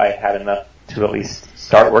felt I had enough to at least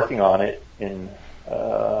start working on it in,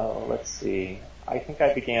 I think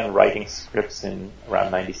I began writing scripts in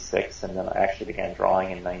around 96, and then I actually began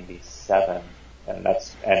drawing in 97. And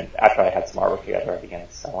after I had some artwork together, I began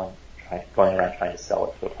going around trying to sell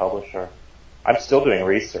it to a publisher. I'm still doing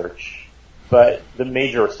research, but the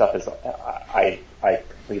major stuff is I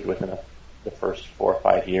completed within the first 4 or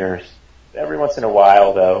 5 years. Every once in a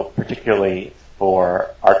while, though, particularly for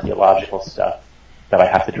archaeological stuff that I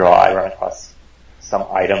have to draw, I run across some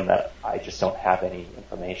item that I just don't have any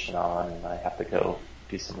information on, and I have to go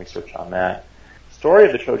do some research on that. The story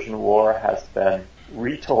of the Trojan War has been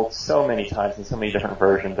retold so many times in so many different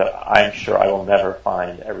versions that I'm sure I will never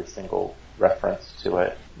find every single reference to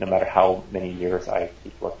it, no matter how many years I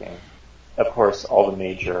keep looking. Of course, all the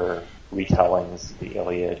major retellings, the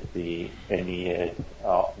Iliad, the Aeneid,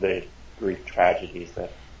 the Greek tragedies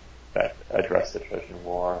that address the Trojan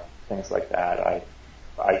War, things like that,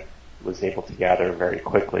 I was able to gather very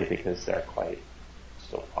quickly because they're quite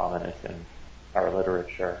still prominent in our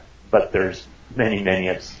literature. But there's many, many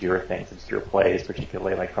obscure things, obscure plays,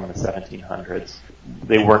 particularly like from the 1700s.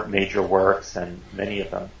 They weren't major works, and many of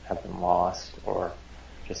them have been lost or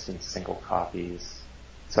just in single copies.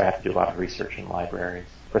 So I have to do a lot of research in libraries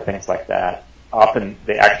for things like that. Often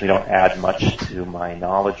they actually don't add much to my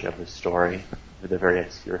knowledge of the story. They're very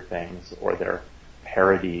obscure things, or they're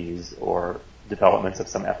parodies or developments of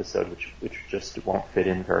some episode which just won't fit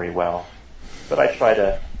in very well. But I try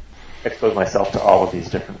to expose myself to all of these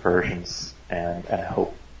different versions and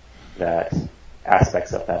hope that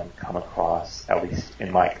aspects of them come across, at least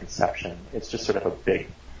in my conception. It's just sort of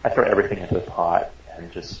I throw everything into the pot, and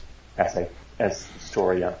just as the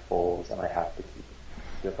story unfolds and I have to keep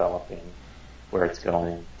developing where it's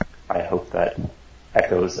going, I hope that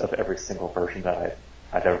echoes of every single version that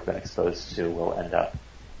I've ever been exposed to will end up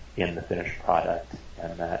in the finished product,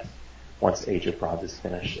 and that once Age of Bronze is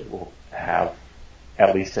finished, it will have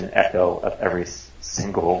at least an echo of every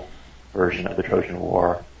single version of the Trojan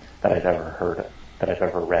War that I've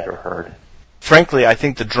ever read or heard. Frankly, I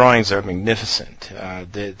think the drawings are magnificent.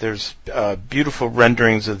 There's beautiful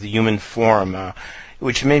renderings of the human form,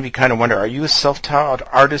 which made me kind of wonder, are you a self-taught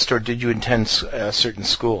artist, or did you attend a certain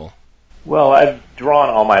school? Well, I've drawn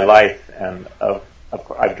all my life, and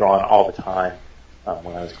I've drawn all the time.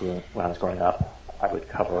 When I was growing up, I would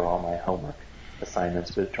cover all my homework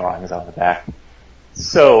assignments with drawings on the back.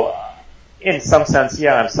 So, in some sense,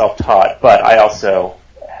 yeah, I'm self-taught, but I also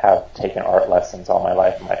have taken art lessons all my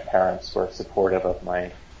life. My parents were supportive of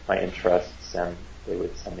my interests, and they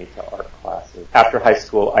would send me to art classes. After high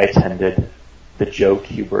school, I attended the Joe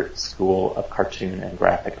Kubert School of Cartoon and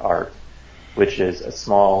Graphic Art, which is a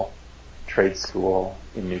small trade school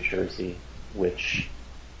in New Jersey, which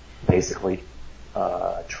basically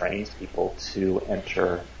trains people to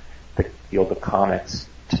enter the field of comics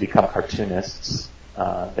to become cartoonists.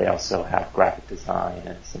 They also have graphic design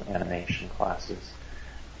and some animation classes,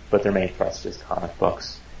 but their main thrust is comic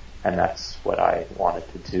books, and that's what I wanted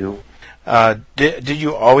to do. Did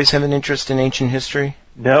you always have an interest in ancient history?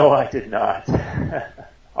 No, I did not.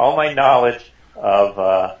 All my knowledge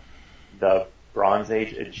of the Bronze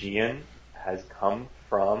Age Aegean has come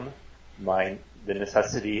from the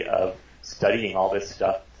necessity of studying all this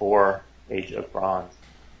stuff for Age of Bronze.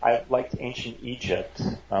 I liked ancient Egypt.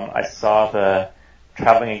 I saw the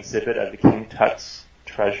traveling exhibit of the King Tut's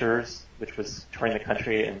treasures, which was touring the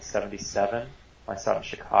country in 1977. I saw it in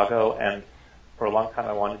Chicago, and for a long time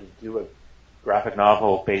I wanted to do a graphic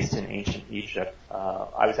novel based in ancient Egypt.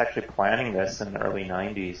 I was actually planning this in the early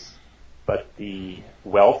 90s, but the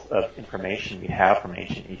wealth of information we have from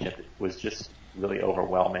ancient Egypt was just really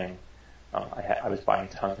overwhelming. I was buying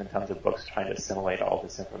tons and tons of books trying to assimilate all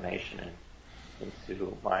this information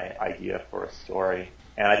into my idea for a story.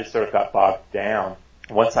 And I just sort of got bogged down.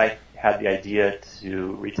 Once I had the idea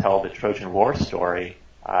to retell the Trojan War story,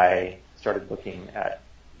 I started looking at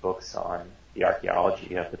books on the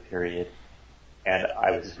archaeology of the period. And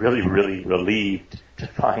I was really, really relieved to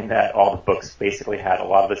find that all the books basically had a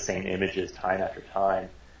lot of the same images time after time.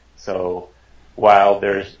 So while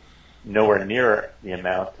there's nowhere near the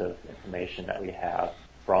amount of information that we have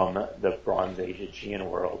from the Bronze Age Aegean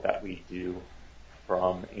world that we do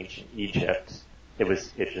from ancient Egypt,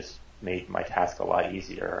 it just made my task a lot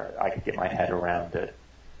easier. I could get my head around it.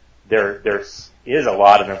 There is a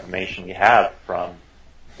lot of information we have from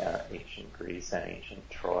ancient Greece and ancient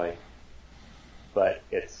Troy, but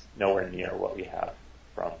it's nowhere near what we have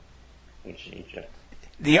from ancient Egypt.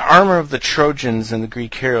 The armor of the Trojans and the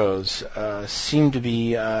Greek heroes seem to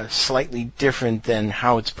be slightly different than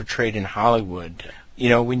how it's portrayed in Hollywood. You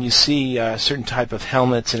know, when you see certain type of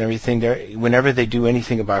helmets and everything, whenever they do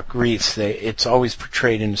anything about Greece, it's always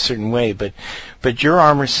portrayed in a certain way. But your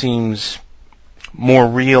armor seems more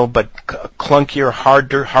real, but clunkier,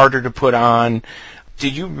 harder to put on.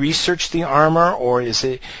 Did you research the armor, or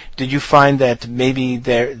did you find that maybe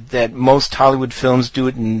that most Hollywood films do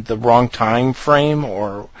it in the wrong time frame,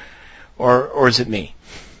 or is it me?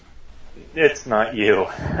 It's not you.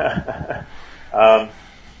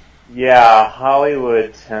 Yeah,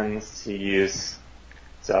 Hollywood tends to use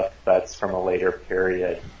stuff that's from a later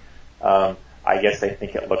period. I guess they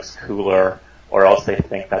think it looks cooler, or else they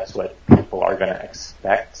think that's what people are going to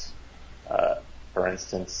expect. For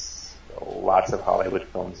instance, lots of Hollywood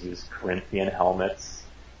films use Corinthian helmets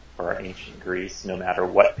for ancient Greece, no matter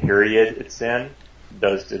what period it's in.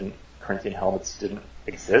 Corinthian helmets didn't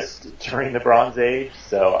exist during the Bronze Age,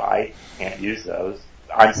 so I can't use those.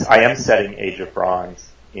 I am setting Age of Bronze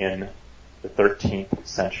in the 13th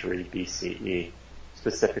century BCE,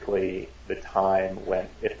 specifically the time when,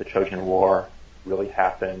 if the Trojan War really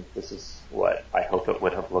happened, this is what I hope it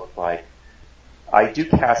would have looked like. I do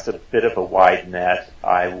cast a bit of a wide net.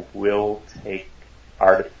 I will take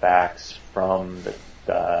artifacts from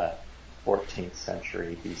the 14th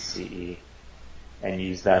century BCE and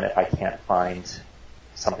use them if I can't find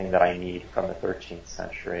something that I need from the 13th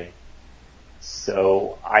century.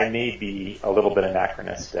 So I may be a little bit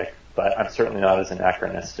anachronistic, but I'm certainly not as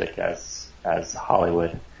anachronistic as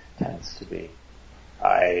Hollywood tends to be.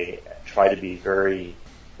 I try to be very,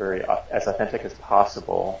 very as authentic as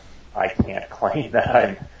possible. I can't claim that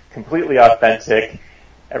I'm completely authentic.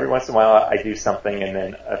 Every once in a while I do something, and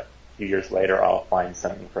then a few years later I'll find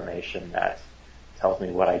some information that tells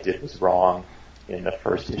me what I did was wrong. In the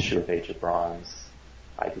first issue of Age of Bronze,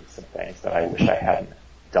 I did some things that I wish I hadn't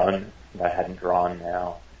done, that I hadn't drawn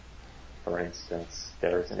now. For instance,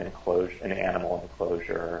 there's an animal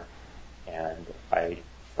enclosure, and an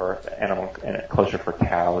enclosure for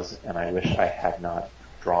cows, and I wish I had not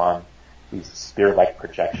drawn these spear-like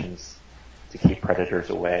projections to keep predators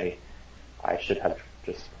away. I should have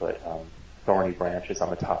just put thorny branches on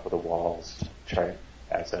the top of the walls to try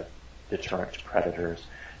as a deterrent to predators.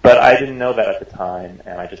 But I didn't know that at the time,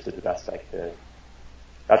 and I just did the best I could.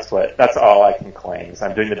 That's all I can claim, is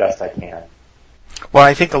I'm doing the best I can. Well,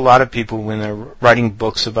 I think a lot of people, when they're writing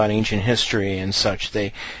books about ancient history and such,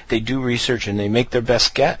 they do research and they make their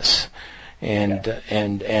best guess. And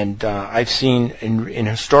I've seen in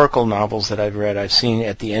historical novels that I've read, I've seen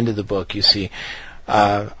at the end of the book, you see,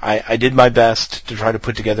 I did my best to try to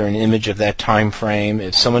put together an image of that time frame.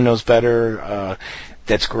 If someone knows better,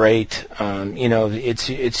 that's great.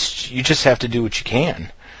 It's you just have to do what you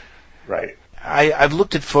can. Right. I've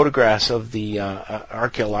looked at photographs of the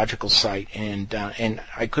archaeological site, and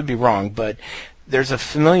I could be wrong, but there's a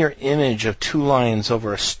familiar image of two lions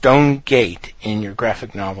over a stone gate in your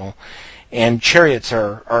graphic novel, and chariots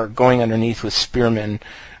are going underneath with spearmen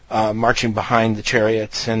marching behind the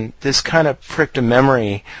chariots, and this kind of pricked a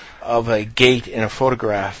memory of a gate in a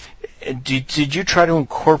photograph. Did you try to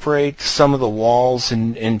incorporate some of the walls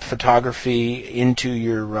in photography into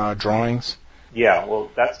your drawings? Yeah, well,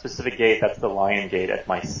 that specific gate, that's the Lion Gate at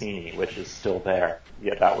Mycenae, which is still there.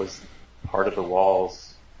 Yeah, that was part of the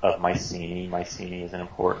walls of Mycenae. Mycenae is an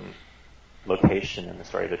important location in the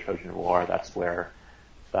story of the Trojan War. That's where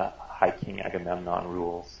the High King Agamemnon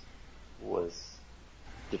rules. Was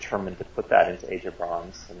determined to put that into Age of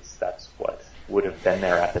Bronze, since that's what would have been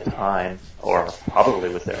there at the time, or probably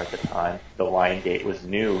was there at the time. The Lion Gate was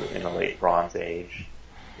new in the late Bronze Age.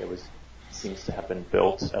 It seems to have been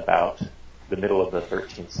built about the middle of the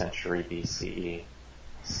 13th century BCE.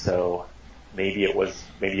 So maybe it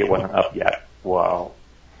wasn't up yet while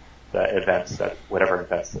the events that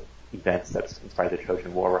inspired the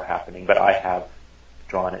Trojan War were happening. But I have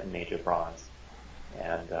drawn it in Age of Bronze,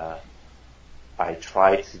 and I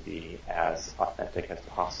try to be as authentic as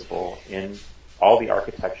possible in all the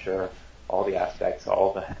architecture, all the aspects,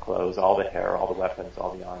 all the clothes, all the hair, all the weapons,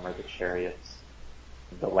 all the armor, the chariots,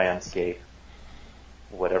 the landscape,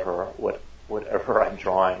 whatever I'm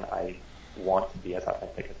drawing, I want to be as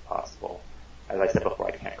authentic as possible. As I said before,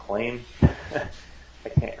 I can't claim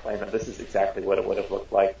that this is exactly what it would have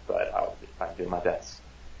looked like, but I'm doing my best.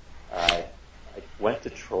 I went to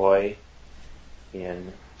Troy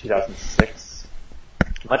in 2006,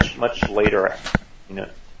 much later.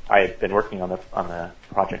 I had been working on the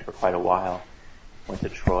project for quite a while. Went to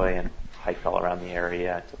Troy and hiked all around the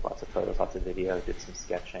area, took lots of photos, lots of video, did some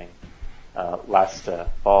sketching. Last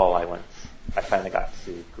fall, I finally got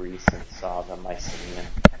to Greece and saw the Mycenaean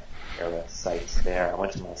era sites there. I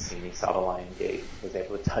went to Mycenae, saw the Lion Gate, was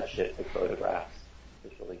able to touch it, take photographs.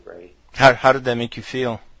 It was really great. How did that make you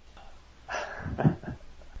feel?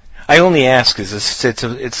 I only ask because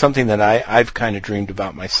it's something that I've kind of dreamed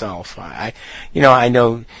about myself. I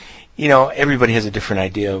know everybody has a different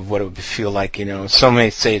idea of what it would feel like. Some may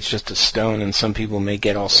say it's just a stone, and some people may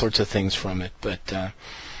get all sorts of things from it. But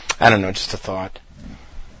I don't know, just a thought.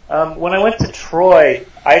 When I went to Troy,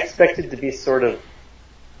 I expected to be sort of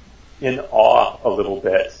in awe a little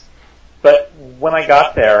bit. But when I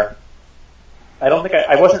got there,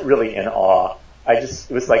 I wasn't really in awe. It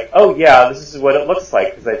was like, oh yeah, this is what it looks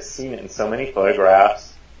like, because I've seen it in so many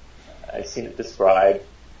photographs. I've seen it described.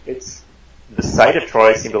 The site of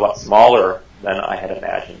Troy seemed a lot smaller than I had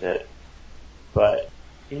imagined it. But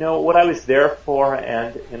what I was there for,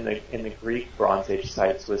 and in the Greek Bronze Age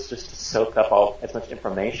sites, was just to soak up as much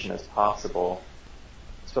information as possible.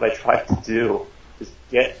 That's what I tried to do. Just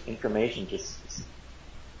get information, just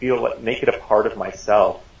make it a part of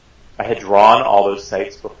myself. I had drawn all those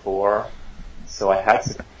sites before, so I had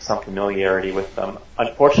some familiarity with them.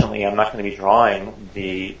 Unfortunately, I'm not going to be drawing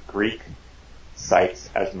the Greek sites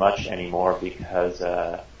as much anymore because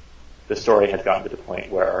the story has gotten to the point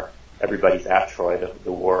where everybody's at Troy.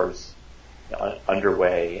 The war's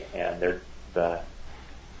underway, and the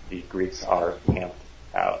Greeks are camped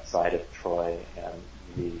outside of Troy, and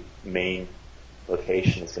the main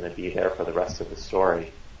location is going to be there for the rest of the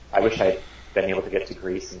story. I wish I had been able to get to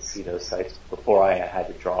Greece and see those sites before I had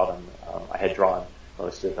to draw them. I had drawn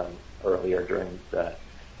most of them earlier during the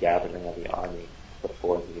gathering of the army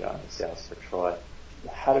before the army sails for Troy.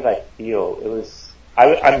 How did I feel?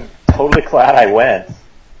 I'm totally glad I went.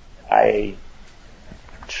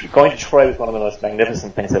 Going to Troy was one of the most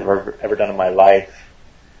magnificent things I've ever done in my life.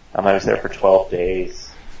 I was there for 12 days.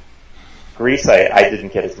 Greece, I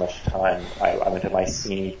didn't get as much time. I went to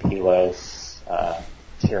Mycenae, Pylos,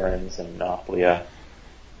 Tiryns, and Nauplia.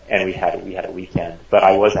 and we had a weekend. But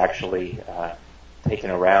I was actually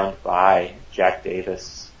taken around by Jack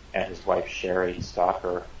Davis and his wife Sherry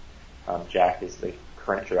Stalker. Jack is the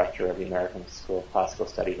current director of the American School of Classical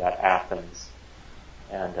Studies at Athens,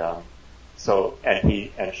 and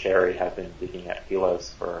he and Sherry have been digging at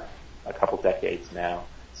Philos for a couple decades now.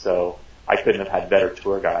 So I couldn't have had better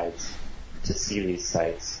tour guides to see these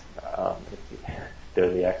sites. They're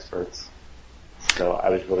the experts. So I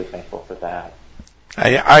was really thankful for that.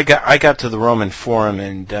 I got to the Roman Forum,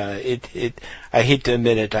 and I hate to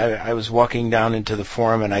admit it, I was walking down into the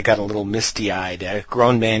Forum and I got a little misty-eyed. A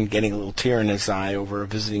grown man getting a little tear in his eye over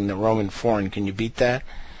visiting the Roman Forum. Can you beat that?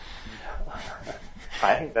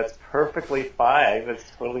 I think that's perfectly fine. That's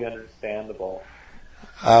totally understandable.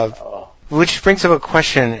 Which brings up a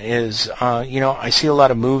question is, I see a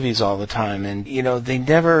lot of movies all the time, and, they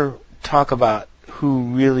never talk about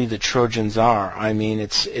who really the Trojans are. I mean,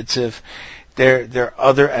 it's if they're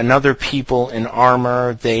other people in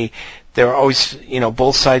armor. They're always,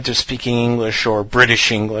 both sides are speaking English or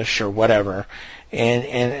British English or whatever,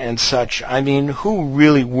 and such. I mean, who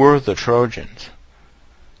really were the Trojans?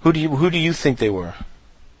 Who do you think they were?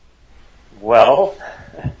 Well,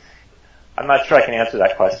 I'm not sure I can answer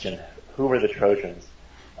that question. Who were the Trojans?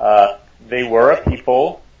 They were a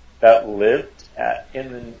people that lived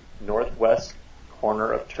in the northwest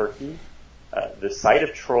corner of Turkey. The site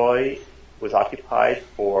of Troy was occupied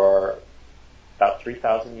for about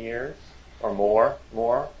 3,000 years or more.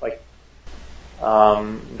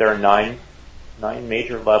 There are nine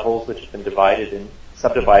major levels which have been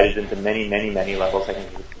subdivided into many, many, many levels. I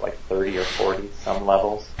think it's like 30 or 40 some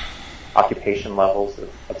levels, occupation levels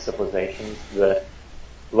of civilizations. The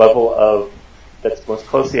level that's most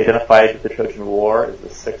closely identified with the Trojan War is the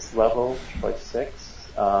 6th level, Troy 6.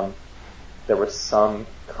 There was some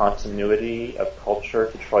continuity of culture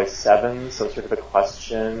to Troy 7, so sort of a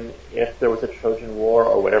question if there was a Trojan War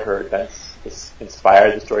or whatever events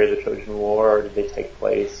inspired the story of the Trojan War, or did they take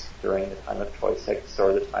place during the time of Troy 6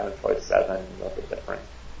 or the time of Troy 7? Those are different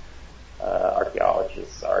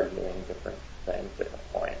archaeologists arguing different things,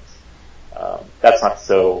 different points. That's not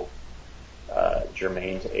so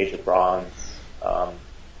germane to Age of Bronze.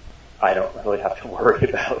 I don't really have to worry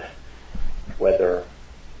about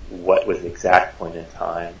what was the exact point in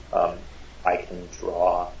time. I can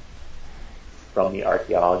draw from the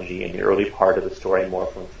archaeology in the early part of the story more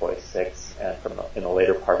from Troy 6, and in the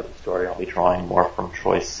later part of the story I'll be drawing more from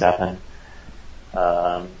Troy 7.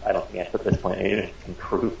 I don't think at this point anyone can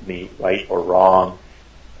prove me right or wrong,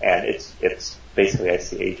 and it's basically I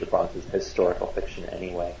see Age of Bronze as historical fiction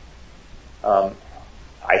anyway. I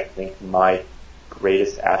think my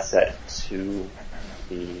greatest asset to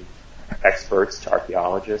the experts, to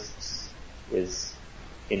archaeologists, is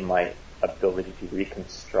in my ability to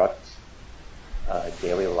reconstruct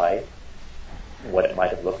daily life, what it might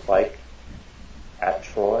have looked like at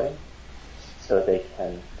Troy, so they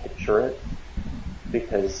can picture it.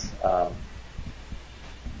 Because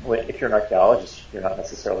if you're an archaeologist, you're not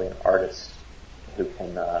necessarily an artist who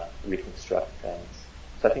can reconstruct things.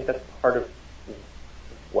 So I think that's part of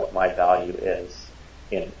what my value is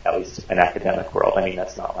in at least an academic world. I mean,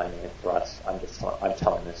 that's not my main thrust. I'm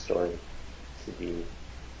telling this story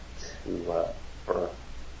for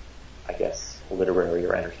I guess literary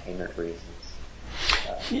or entertainment reasons.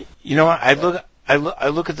 I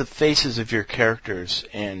look at the faces of your characters,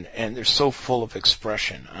 and they're so full of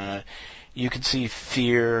expression. You can see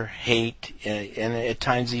fear, hate, and at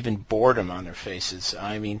times even boredom on their faces.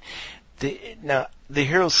 I mean, the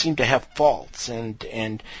heroes seem to have faults,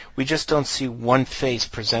 and we just don't see one face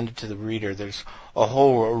presented to the reader. There's a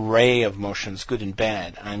whole array of emotions, good and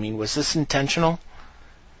bad. I mean, was this intentional?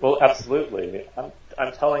 Well, absolutely.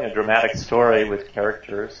 I'm telling a dramatic story with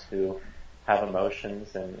characters who have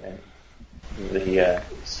emotions, and the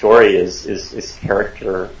story is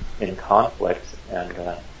character in conflict, and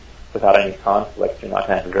without any conflict, you're not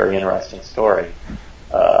going to have a very interesting story.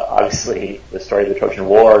 Obviously, the story of the Trojan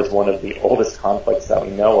War is one of the oldest conflicts that we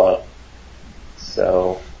know of.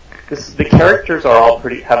 So, the characters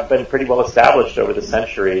have been pretty well established over the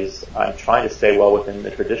centuries. I'm trying to stay well within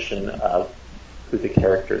the tradition of who the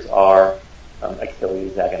characters are: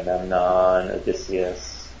 Achilles, Agamemnon,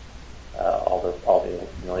 Odysseus, all the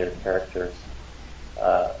familiar characters.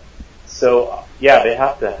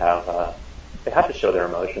 They have to show their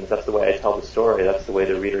emotions. That's the way I tell the story. That's the way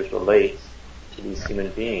the readers relate to these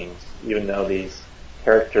human beings. Even though these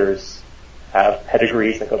characters have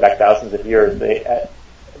pedigrees that go back thousands of years, they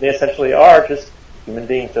essentially are just human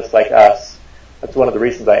beings just like us. That's one of the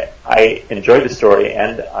reasons I enjoy the story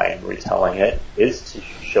and I'm retelling it, is to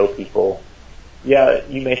show people Yeah,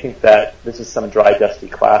 you may think that this is some dry, dusty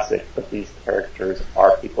classic, but these characters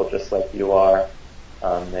are people just like you are.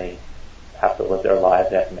 They have to live their lives,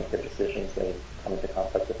 they have to make their decisions, they come into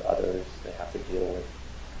conflict with others, they have to deal with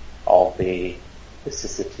all the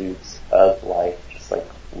vicissitudes of life, just like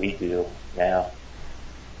we do now.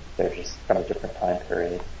 They're just from a different time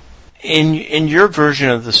period. In your version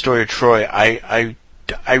of the story of Troy, I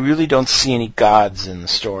really don't see any gods in the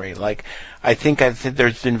story. Like, I think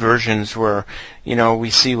there's been versions where, we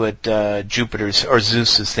see what Jupiter's or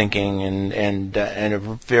Zeus is thinking, and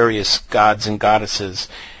various gods and goddesses.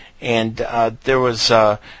 And there was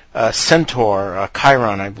a centaur,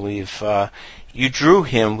 Chiron, I believe. You drew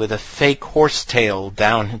him with a fake horse tail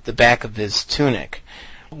down the back of his tunic.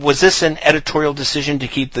 Was this an editorial decision to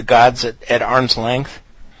keep the gods at arm's length?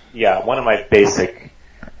 Yeah, one of my basic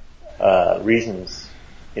reasons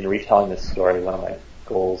in retelling this story, one of my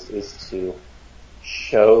goals is to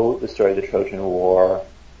show the story of the Trojan War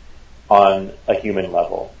on a human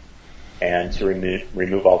level and to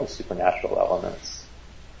remove all the supernatural elements.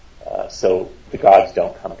 So the gods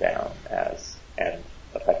don't come down and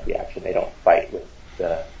affect the action. They don't fight with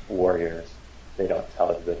the warriors. They don't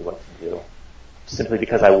tell everybody what to do. Simply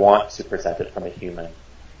because I want to present it from a human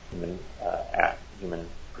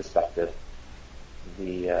perspective.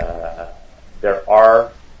 There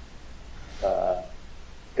are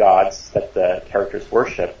gods that the characters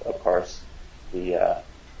worship, of course. The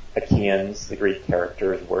Achaeans, the Greek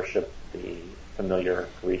characters, worship the familiar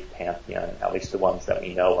Greek pantheon, at least the ones that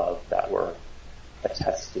we know of that were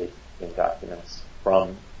attested in documents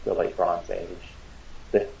from the late Bronze Age.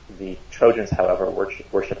 The Trojans, however,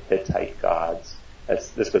 worship Hittite gods.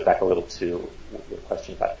 This goes back a little to the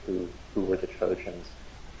question about who were the Trojans.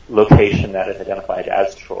 Location that is identified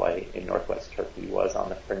as Troy in northwest Turkey was on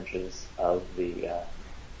the fringes of the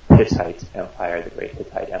Hittite Empire, the Great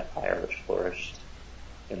Hittite Empire, which flourished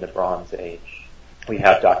in the Bronze Age. We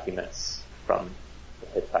have documents from the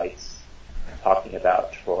Hittites talking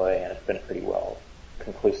about Troy, and it's been pretty well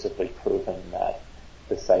conclusively proven that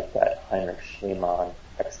the site that Heinrich Schliemann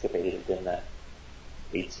excavated in the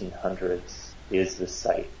 1800s is the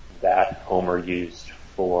site that Homer used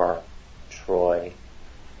for Troy.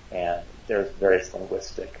 And there's various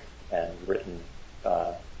linguistic and written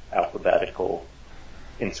alphabetical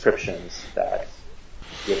inscriptions that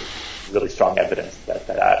give really strong evidence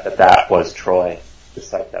that was Troy, the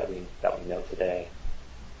site that we know today.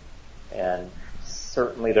 And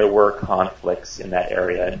certainly there were conflicts in that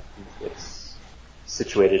area. It's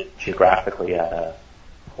situated geographically at a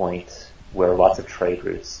point where lots of trade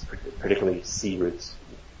routes, particularly sea routes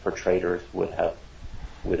for traders, would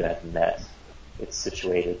have met. It's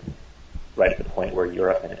situated right at the point where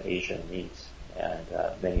Europe and Asia meet, and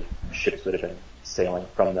many ships would have been sailing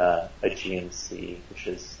from the Aegean Sea, which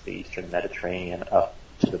is the eastern Mediterranean, up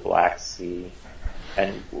to the Black Sea.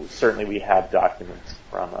 And certainly we have documents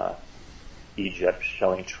from Egypt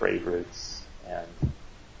showing trade routes, and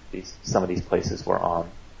some of these places were on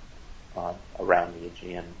around the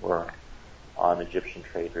Aegean were on Egyptian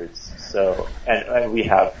trade routes. So, and we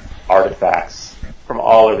have artifacts from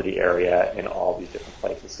all over the area in all these different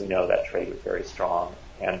places. We know that trade was very strong,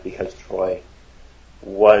 and because Troy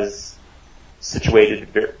was situated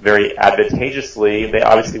very advantageously, they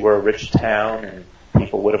obviously were a rich town, and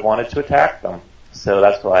people would have wanted to attack them. So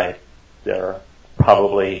that's why there are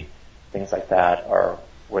probably things like that are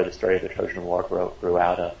where the story of the Trojan War grew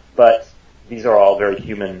out of. But these are all very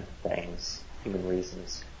human things, human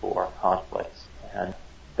reasons for conflict. And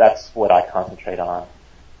that's what I concentrate on,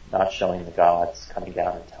 not showing the gods coming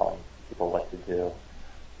down and telling people what to do.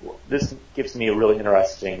 This gives me a really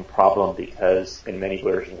interesting problem because in many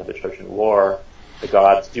versions of the Trojan War, the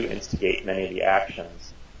gods do instigate many of the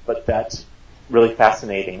actions. But that's really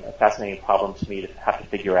fascinating, a fascinating problem to me to have to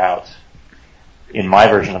figure out in my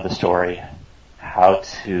version of the story how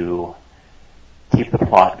to keep the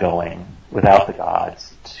plot going without the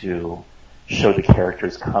gods, to show the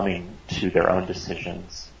characters coming to their own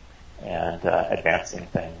decisions and advancing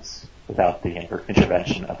things without the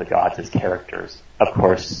intervention of the gods as characters. Of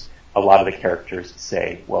course, a lot of the characters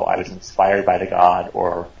say, well, I was inspired by the god,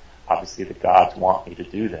 or obviously the gods want me to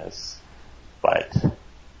do this. But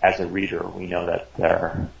as a reader, we know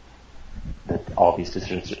that all these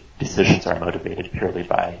decisions are motivated purely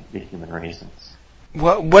by the human reasons.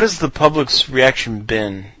 What has the public's reaction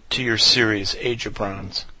been to your series, Age of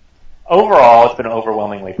Bronze? Overall, it's been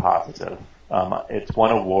overwhelmingly positive. It's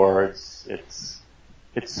won awards. It's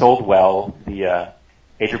sold well. The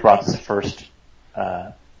Age of Bronze is first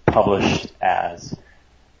published as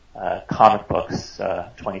comic books,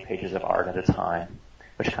 20 pages of art at a time,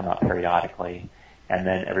 which come out periodically. and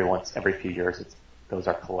then every few years, those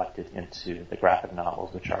are collected into the graphic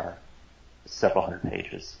novels, which are several hundred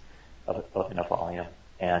pages in a volume.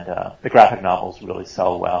 And the graphic novels really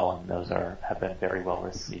sell well, and those have been very well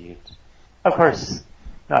received. Of course,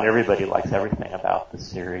 not everybody likes everything about the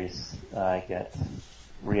series. I get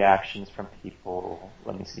reactions from people.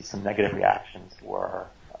 Let me see, some negative reactions where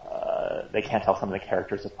they can't tell some of the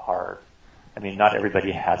characters apart. I mean, not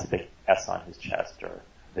everybody has a big S on his chest or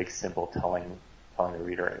a big symbol telling the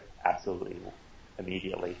reader absolutely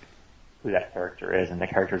immediately who that character is, and the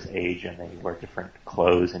characters age and they wear different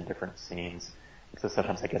clothes in different scenes. So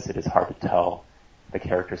sometimes I guess it is hard to tell the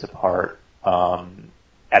characters apart.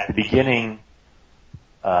 At the beginning,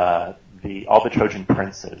 all the Trojan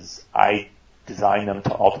princes, I designed them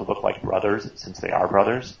to all to look like brothers, since they are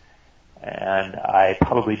brothers, and I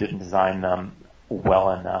probably didn't design them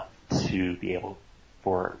well enough to be able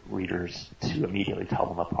for readers to immediately tell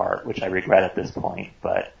them apart, which I regret at this point,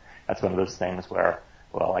 but that's one of those things where,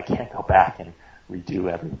 well, I can't go back and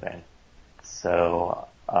redo everything. So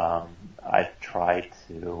I've tried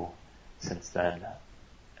to, since then,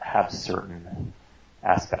 have certain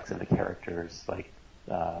aspects of the characters, like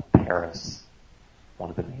Paris, one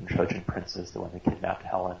of the main Trojan princes, the one that kidnapped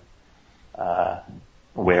Helen,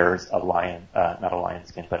 wears a lion, not a lion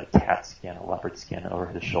skin, but a cat skin, a leopard skin over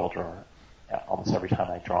his shoulder almost every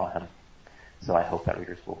time I draw him. So I hope that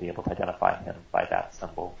readers will be able to identify him by that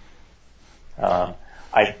symbol.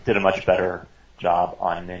 I did a much better job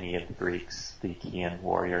on many of the Greeks, the Achaean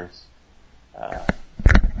warriors,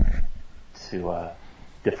 to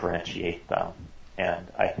differentiate them, and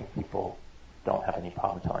I think people don't have any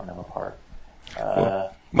problem telling them apart.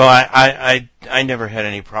 Well, I never had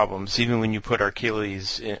any problems. Even when you put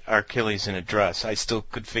Achilles in a dress, I still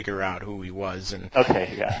could figure out who he was. And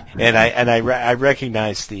okay, yeah. And I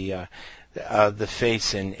recognized the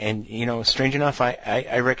face, and you know, strange enough,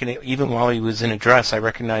 I reckon even while he was in a dress, I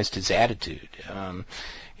recognized his attitude.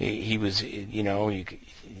 He was, you know,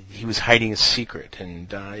 he was hiding a secret, and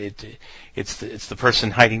it's the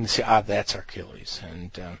person hiding the that's Achilles,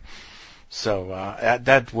 and so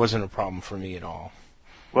that wasn't a problem for me at all.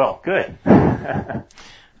 Well, good.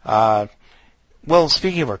 Well,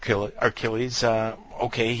 speaking of Achilles,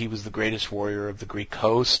 okay, he was the greatest warrior of the Greek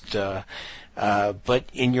host, but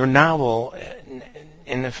in your novel,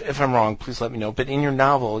 and if I'm wrong, please let me know, but in your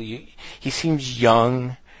novel, he seems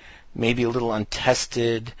young, maybe a little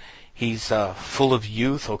untested. He's full of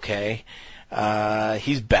youth, okay.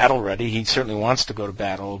 He's battle ready. He certainly wants to go to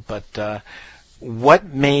battle, but what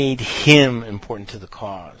made him important to the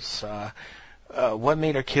cause? What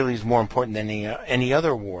made Achilles more important than any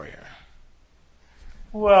other warrior?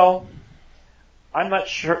 Well, I'm not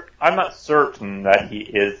certain that he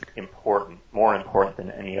is more important than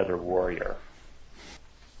any other warrior.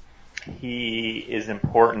 He is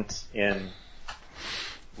important in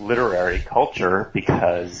literary culture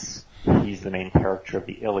because he's the main character of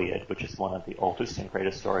the Iliad, which is one of the oldest and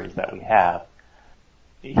greatest stories that we have.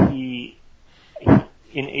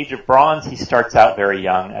 In Age of Bronze, he starts out very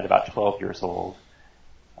young, at about 12 years old.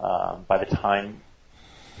 By the time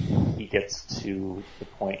he gets to the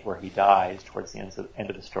point where he dies, towards the end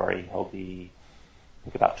of the story, he'll be, I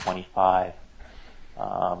think, about 25.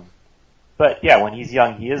 But yeah, when he's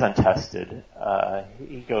young, he is untested.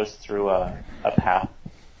 He goes through a path.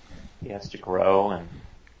 He has to grow and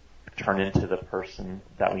turn into the person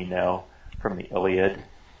that we know from the Iliad,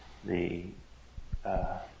 the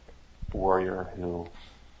warrior who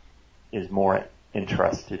is more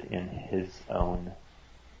interested in his own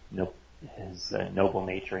noble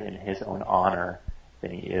nature, in his own honor,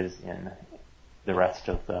 than he is in the rest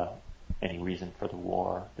of any reason for the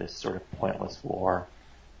war. This sort of pointless war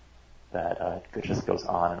that just goes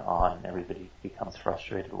on and everybody becomes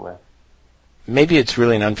frustrated with. Maybe it's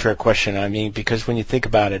really an unfair question. I mean, because when you think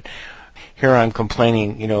about it, here I'm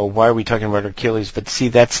complaining, you know, why are we talking about Achilles? But see,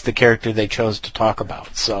 that's the character they chose to talk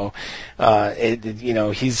about. So, you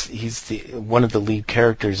know, he's one of the lead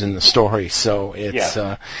characters in the story. So it's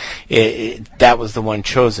that was the one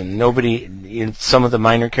chosen. Some of the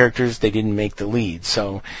minor characters, they didn't make the lead.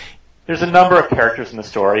 So there's a number of characters in the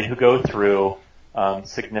story who go through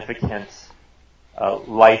significant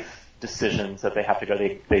life decisions that they have to go.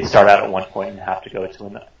 They start out at one point and have to go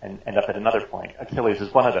to and end up at another point. Achilles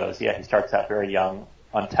is one of those. Yeah, he starts out very young,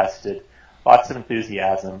 untested, lots of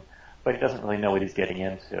enthusiasm, but he doesn't really know what he's getting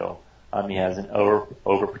into. He has an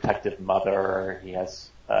overprotective mother. He has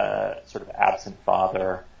a sort of absent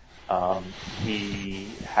father. He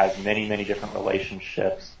has many, many different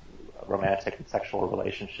relationships, romantic and sexual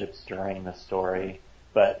relationships during the story.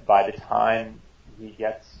 But by the time he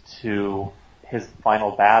gets to his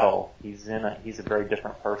final battle, he's a very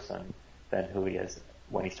different person than who he is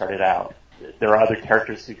when he started out. There are other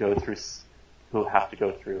characters who have to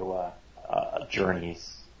go through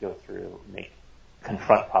journeys,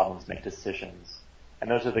 confront problems, make decisions. And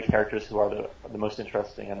those are the characters who are the most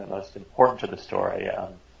interesting and the most important to the story.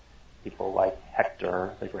 People like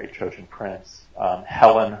Hector, the great Trojan prince.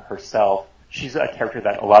 Helen herself, she's a character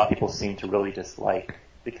that a lot of people seem to really dislike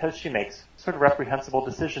because she makes sort of reprehensible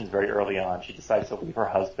decisions very early on. She decides to leave her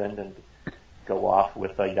husband and go off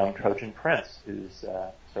with a young Trojan prince who's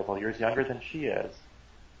several years younger than she is,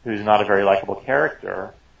 who's not a very likable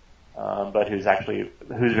character, but who's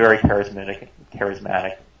very charismatic,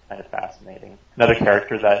 kind of fascinating. Another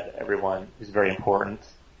character who's very important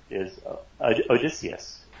is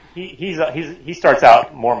Odysseus. He starts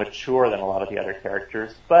out more mature than a lot of the other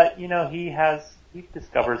characters, but he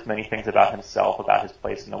discovers many things about himself, about his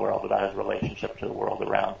place in the world, about his relationship to the world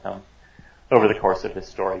around him over the course of his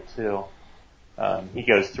story too. He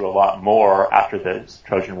goes through a lot more after the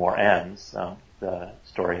Trojan War ends. The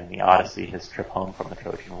story in the Odyssey, his trip home from the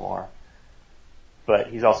Trojan War. But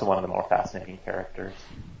he's also one of the more fascinating characters.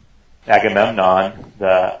 Agamemnon,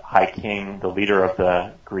 the High King, the leader of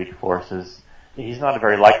the Greek forces, he's not a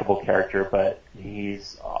very likable character, but he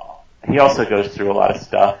also goes through a lot of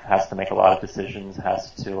stuff, has to make a lot of decisions, has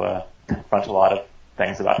to confront a lot of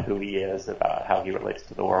things about who he is, about how he relates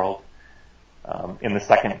to the world. In the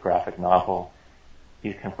second graphic novel,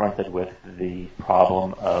 he's confronted with the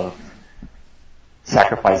problem of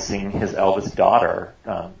sacrificing his eldest daughter,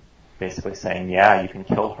 basically saying, yeah, you can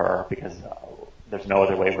kill her because there's no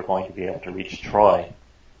other way we're going to be able to reach Troy.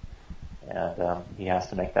 And he has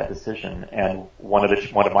to make that decision. And one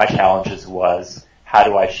of my challenges was, how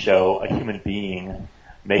do I show a human being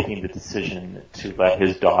making the decision to let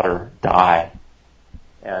his daughter die?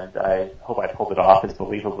 And I hope I pulled it off as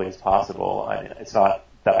believably as possible. I mean, it's not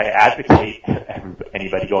that I advocate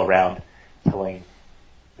anybody go around killing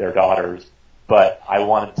their daughters, but I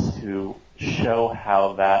wanted to show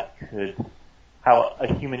how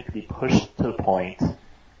a human could be pushed to the point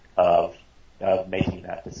of making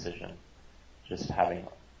that decision. Just having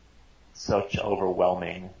such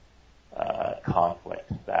overwhelming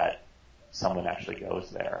conflict that someone actually goes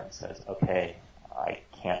there and says, okay, I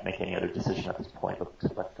can't make any other decision at this point but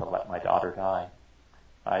to let my daughter die.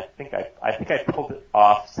 I think I pulled it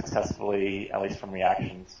off successfully, at least from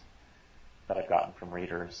reactions that I've gotten from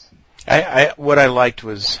readers. What I liked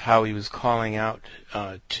was how he was calling out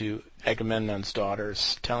to Agamemnon's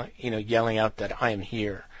daughters, yelling out that I am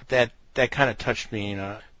here. That kind of touched me in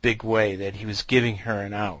a big way, that he was giving her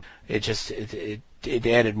an out. It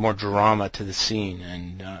added more drama to the scene,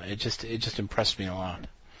 and it just impressed me a lot.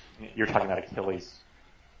 You're talking about Achilles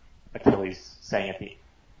saying at the...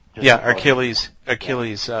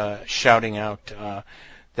 Achilles shouting out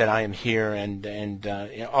that I am here, and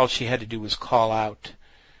all she had to do was call out,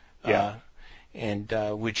 and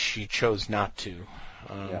which she chose not to.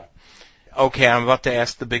 Okay, I'm about to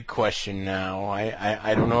ask the big question now.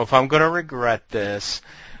 I don't know if I'm going to regret this,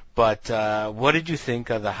 but what did you think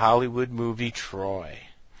of the Hollywood movie Troy?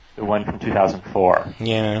 The one from 2004.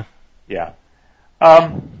 Yeah. Yeah.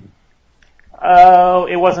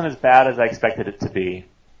 It wasn't as bad as I expected it to be.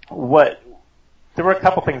 There were a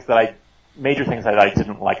couple major things that I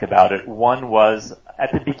didn't like about it. One was,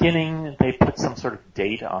 at the beginning, they put some sort of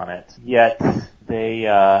date on it, yet they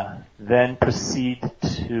then proceed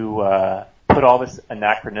to put all this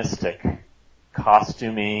anachronistic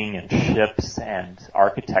costuming and ships and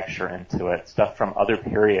architecture into it, stuff from other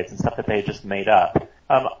periods and stuff that they had just made up.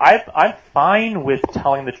 I'm fine with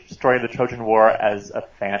telling the story of the Trojan War as a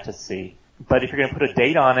fantasy, but if you're going to put a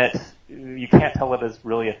date on it, you can't tell it as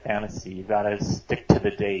really a fantasy. You've got to stick to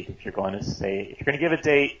the date. If you're going to give a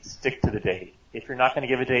date, stick to the date. If you're not going to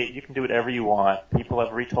give a date, you can do whatever you want. People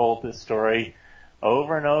have retold this story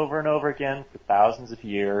over and over and over again for thousands of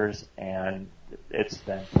years, and it's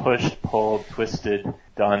been pushed, pulled, twisted,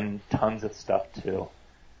 done tons of stuff too.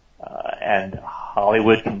 And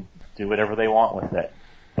Hollywood can do whatever they want with it.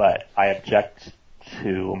 But I object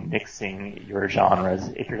to mixing your genres.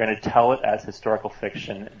 If you're going to tell it as historical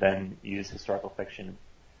fiction, then use historical fiction.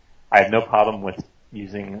 I have no problem with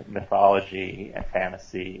using mythology and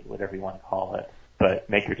fantasy, whatever you want to call it, but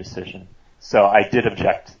make your decision. So I did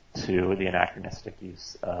object to the anachronistic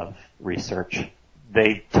use of research.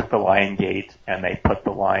 They took the lion gate and they put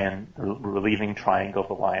the relieving triangle of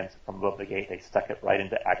the lions from above the gate. They stuck it right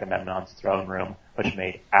into Agamemnon's throne room, which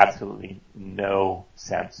made absolutely no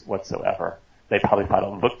sense whatsoever. They probably thought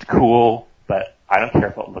it looked cool, but I don't care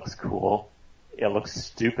if it looks cool. It looks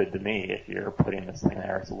stupid to me if you're putting this thing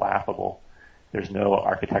there. It's laughable. there's no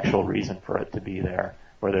architectural reason for it to be there,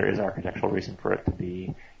 where there is an architectural reason for it to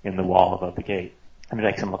be in the wall above the gate. I mean, it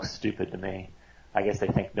makes them look stupid to me. I guess they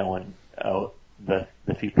think the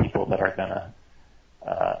few people that are gonna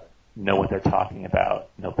know what they're talking about,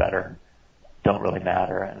 know better, don't really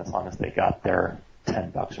matter, and as long as they got their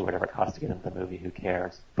 $10 or whatever it costs to get into the movie, who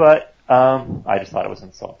cares? But I just thought it was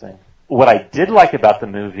insulting. What I did like about the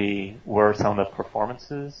movie were some of the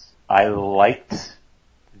performances. I liked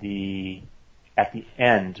at the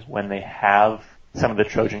end when they have some of the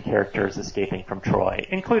Trojan characters escaping from Troy,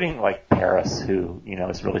 including like Paris, who,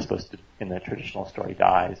 is really supposed to, in the traditional story,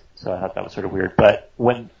 dies. So I thought that was sort of weird. But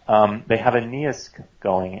when they have Aeneas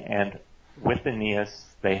going, and with Aeneas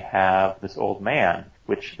they have this old man,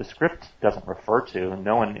 which the script doesn't refer to.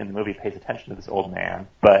 No one in the movie pays attention to this old man,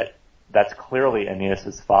 but that's clearly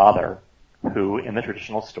Aeneas' father, who in the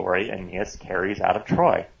traditional story Aeneas carries out of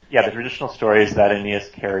Troy. Yeah, the traditional story is that Aeneas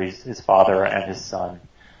carries his father and his son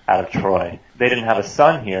out of Troy. They didn't have a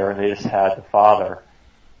son here, they just had the father.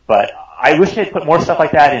 But I wish they'd put more stuff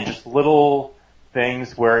like that in, just little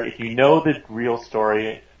things where if you know the real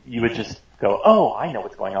story, you would just go, oh, I know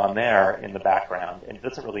what's going on there in the background. And it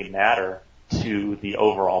doesn't really matter to the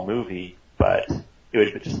overall movie, but it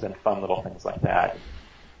would have just been fun little things like that.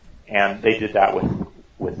 And they did that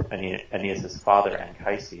with Aeneas' father,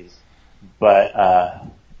 Anchises.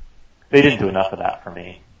 But they didn't do enough of that for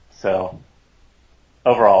me. So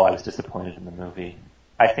overall, I was disappointed in the movie.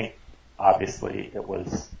 I think, obviously, it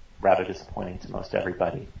was rather disappointing to most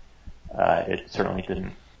everybody. It certainly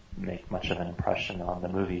didn't make much of an impression on the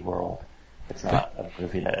movie world. It's not a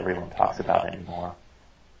movie that everyone talks about anymore.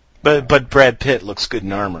 But Brad Pitt looks good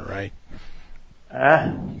in armor, right?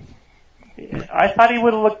 I thought he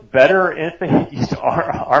would have looked better if they used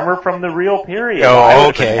armor from the real period. Oh,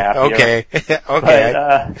 okay. But,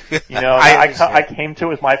 I came to it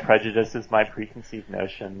with my prejudices, my preconceived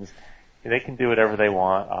notions. They can do whatever they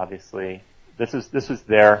want, obviously. This was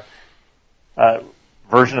their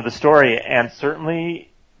version of the story, and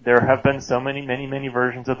certainly there have been so many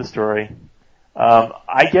versions of the story.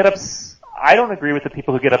 I don't agree with the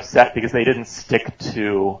people who get upset because they didn't stick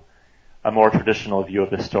to a more traditional view of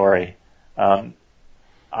the story. I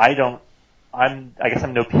guess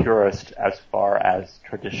I'm no purist as far as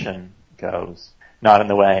tradition goes. Not in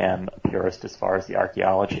the way I am a purist as far as the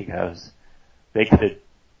archaeology goes. They could have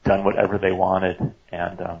done whatever they wanted,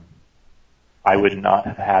 and I would not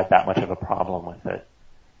have had that much of a problem with it.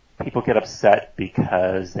 People get upset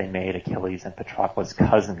because they made Achilles and Patroclus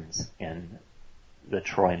cousins in the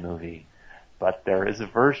Troy movie. But there is a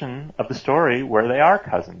version of the story where they are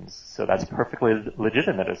cousins, so that's perfectly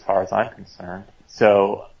legitimate as far as I'm concerned.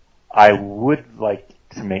 So I would like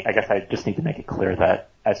to I guess I just need to make it clear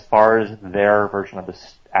that as far as their version of the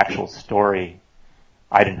actual story,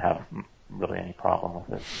 I didn't have really any problem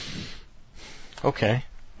with it. Okay.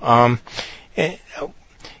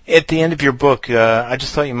 At the end of your book, I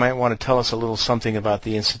just thought you might want to tell us a little something about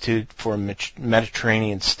the Institute for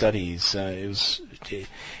Mediterranean Studies.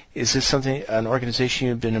 Is this an organization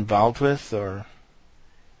you've been involved with, or?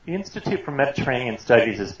 The Institute for Mediterranean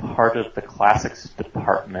Studies is part of the Classics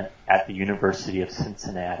Department at the University of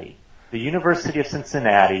Cincinnati. The University of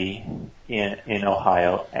Cincinnati in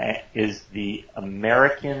Ohio is the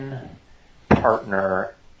American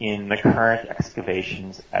partner in the current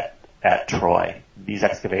excavations at Troy. These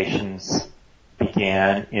excavations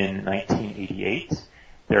began in 1988.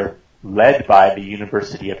 They're led by the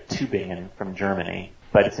University of Tübingen from Germany,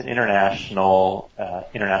 but it's an international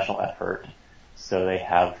effort. So they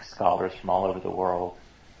have scholars from all over the world.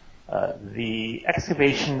 The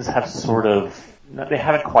excavations have they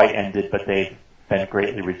haven't quite ended, but they've been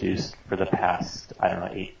greatly reduced for the past,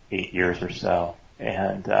 8 years or so.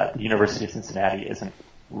 And the University of Cincinnati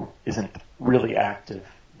isn't really active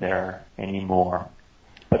there anymore.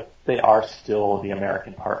 But they are still the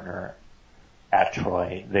American partner at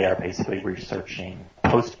Troy. They are basically researching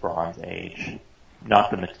post-Bronze Age, not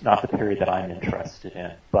the period that I'm interested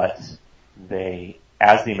in, but they,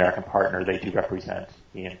 as the American partner, they do represent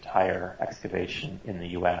the entire excavation in the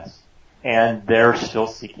U.S. And they're still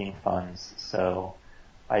seeking funds, so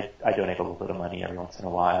I donate a little bit of money every once in a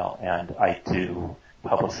while, and I do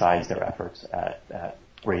publicize their efforts at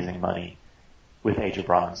raising money with Age of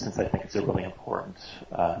Bronze, since I think it's a really important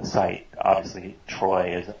site. Obviously,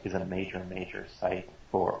 Troy is a major site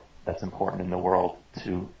that's important in the world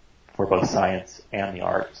for both science and the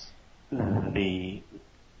arts. The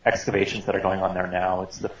excavations that are going on there now,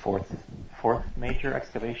 it's the fourth major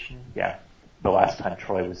excavation. Yeah, the last time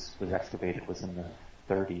Troy was excavated was in the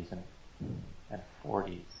 30s and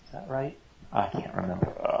 40s. Is that right? I can't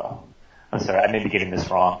remember. I'm sorry, I may be getting this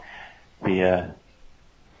wrong. The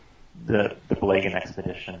Balagan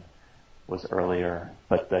expedition was earlier,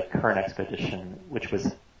 but the current expedition, which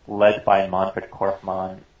was led by Manfred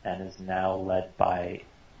Korfmann and is now led by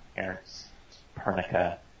Ernst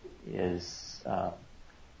Pernicka, is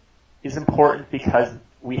important because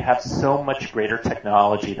we have so much greater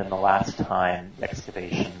technology than the last time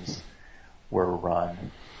excavations were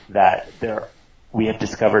run, that we have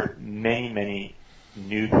discovered many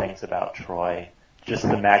new things about Troy. Just the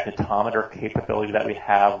magnetometer capability that we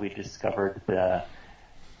have. We discovered the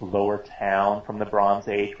lower town from the Bronze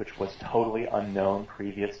Age, which was totally unknown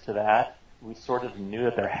previous to that. We sort of knew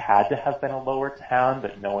that there had to have been a lower town,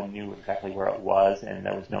 but no one knew exactly where it was, and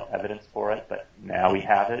there was no evidence for it. But now we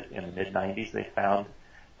have it. In the mid-90s, they found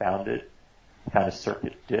a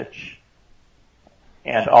circuit ditch.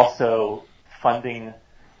 And also funding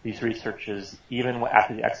these researches, even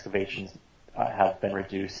after the excavations have been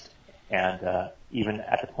reduced, and even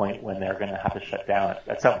at the point when they're going to have to shut down.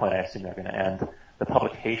 At some point, I assume they're going to end. The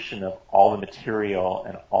publication of all the material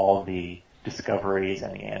and all the discoveries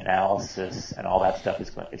and the analysis and all that stuff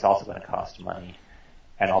is also going to cost money.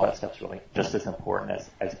 And all that stuff's really just as important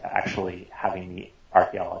as actually having the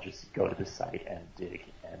archaeologists go to the site and dig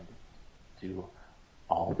and do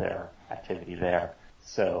all their activity there.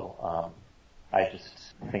 So I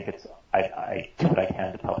just think I do what I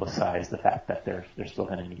can to publicize the fact that they're still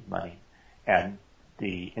going to need money. And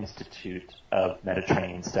the Institute of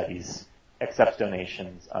Mediterranean Studies accepts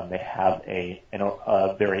donations. They have a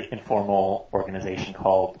very informal organization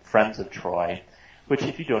called Friends of Troy, which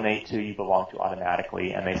if you donate to, you belong to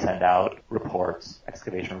automatically, and they send out reports,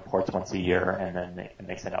 excavation reports once a year, and then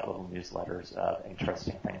they send out little newsletters of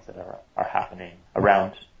interesting things that are happening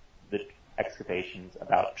around the excavations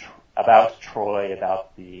about Troy,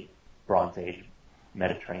 about the Bronze Age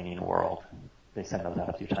Mediterranean world. They send those out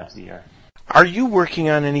a few times a year. Are you working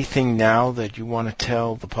on anything now that you want to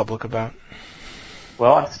tell the public about?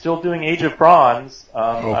 Well, I'm still doing Age of Bronze. Okay.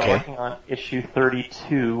 I'm working on issue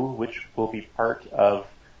 32, which will be part of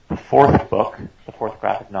the fourth book, the fourth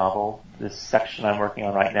graphic novel. This section I'm working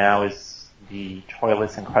on right now is the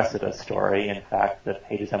Troilus and Cressida story. In fact, the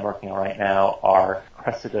pages I'm working on right now are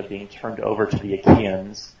Cressida being turned over to the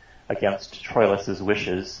Achaeans against Troilus's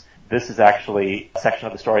wishes. This is actually a section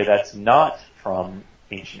of the story that's not from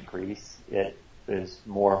ancient Greece. It is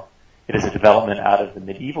a development out of the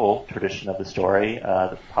medieval tradition of the story.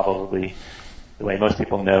 Probably the way most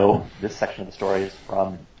people know this section of the story is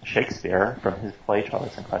from Shakespeare, from his play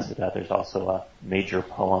Troilus and Cressida. There's also a major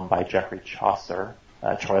poem by Geoffrey Chaucer,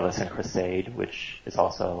 Troilus and Cressade, which is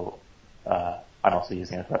also, I'm also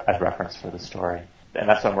using it as reference for the story. And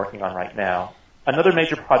that's what I'm working on right now. Another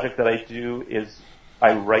major project that I do is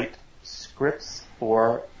I write scripts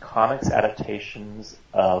for comics adaptations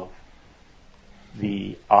of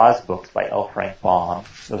the Oz books by L. Frank Baum.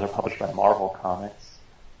 Those are published by Marvel Comics.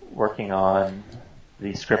 Working on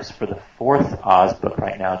the scripts for the fourth Oz book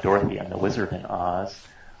right now, Dorothy and the Wizard in Oz.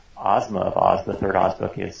 Ozma of Oz, the third Oz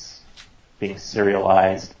book, is being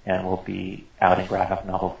serialized and will be out in graphic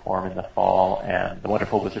novel form in the fall. And The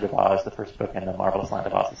Wonderful Wizard of Oz, the first book, and The Marvelous Land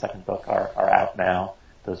of Oz, the second book, are out now.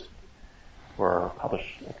 Those were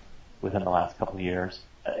published within the last couple of years.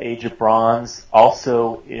 Age of Bronze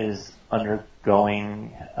also is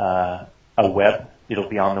undergoing a web. It'll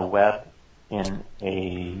be on the web in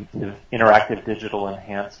a interactive digital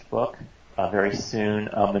enhanced book very soon.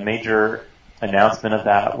 The major announcement of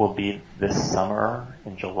that will be this summer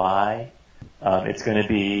in July. It's going to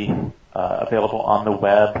be available on the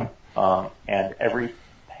web, and every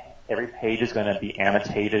page is going to be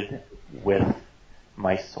annotated with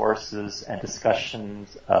my sources and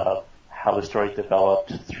discussions of how the story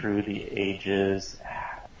developed through the ages,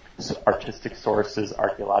 artistic sources,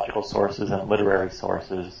 archaeological sources, and literary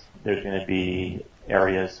sources. There's going to be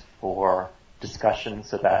areas for discussion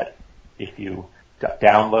so that if you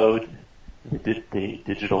download the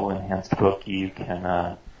digital enhanced book, you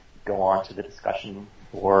can go on to the discussion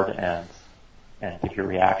board and give your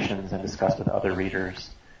reactions and discuss with other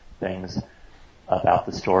readers things about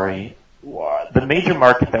the story. The major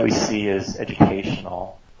market that we see is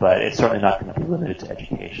educational, but it's certainly not going to be limited to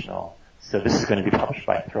educational. So this is going to be published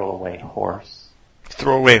by Throwaway Horse.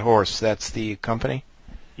 Throwaway Horse, that's the company?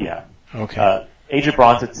 Yeah. Okay. Age of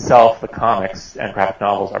Bronze itself, the comics and graphic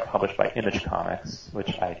novels, are published by Image Comics, which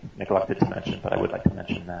I neglected to mention, but I would like to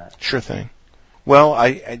mention that. Sure thing. Well,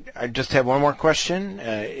 I just have one more question.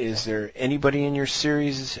 Is there anybody in your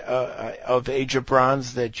series of Age of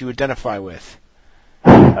Bronze that you identify with?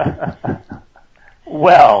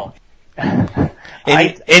 Well,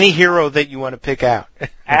 any hero that you want to pick out.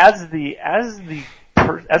 as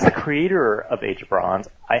as the creator of Age of Bronze,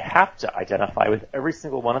 I have to identify with every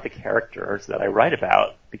single one of the characters that I write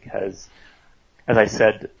about because, as I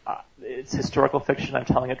said, it's historical fiction. I'm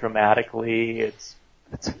telling it dramatically. It's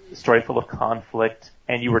a story full of conflict,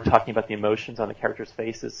 and you were talking about the emotions on the characters'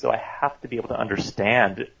 faces, so I have to be able to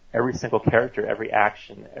understand every single character, every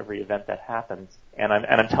action, every event that happens, and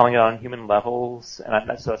I'm telling it on human levels,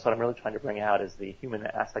 and so that's what I'm really trying to bring out is the human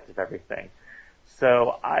aspect of everything.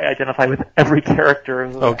 So I identify with every character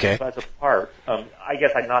as a part. I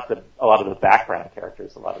guess I'm not a lot of the background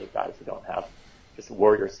characters, a lot of the guys who don't have just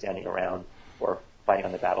warriors standing around or fighting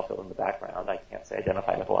on the battlefield in the background. I can't say I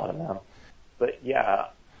identify with a lot of them. But yeah,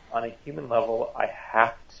 on a human level, I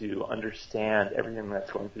have to understand everything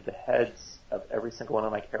that's going through the heads of every single one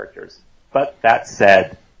of my characters. But that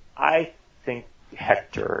said, I think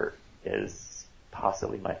Hector is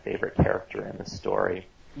possibly my favorite character in the story.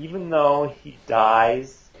 Even though he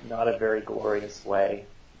dies not a very glorious way,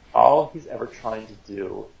 all he's ever trying to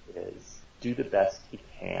do is do the best he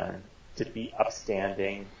can to be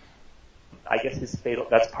upstanding. I guess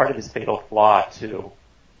that's part of his fatal flaw too.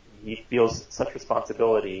 He feels such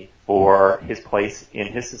responsibility for his place in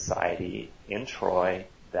his society, in Troy,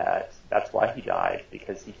 that's why he died,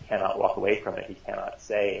 because he cannot walk away from it. He cannot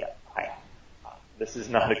say, this is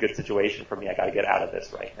not a good situation for me, I gotta get out of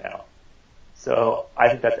this right now. So I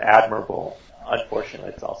think that's admirable.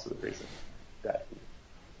 Unfortunately, it's also the reason that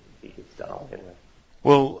he gets done away with.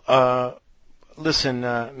 Well, listen,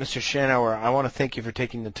 Mr. Shanower, I want to thank you for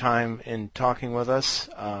taking the time and talking with us.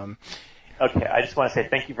 Okay, I just want to say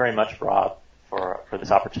thank you very much, Rob, for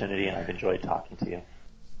this opportunity, and I've enjoyed talking to you.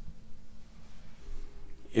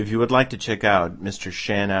 If you would like to check out Mr.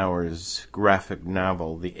 Shanower's graphic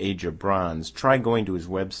novel, The Age of Bronze, try going to his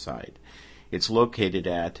website. It's located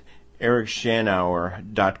at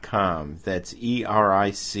ericshanower.com. That's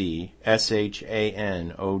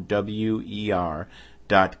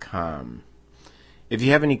ERICSHANOWER.com. If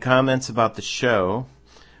you have any comments about the show,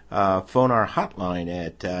 phone our hotline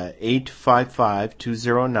at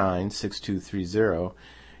 855-209-6230,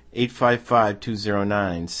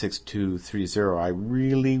 855-209-6230. I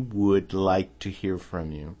really would like to hear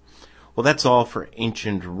from you. Well, that's all for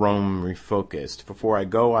Ancient Rome Refocused. Before I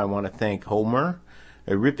go, I want to thank Homer,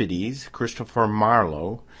 Euripides, Christopher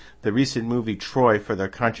Marlowe, the recent movie Troy for their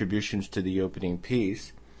contributions to the opening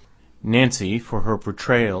piece, Nancy for her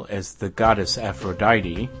portrayal as the goddess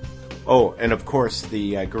Aphrodite, oh, and of course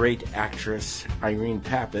the great actress Irene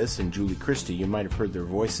Pappas and Julie Christie. You might have heard their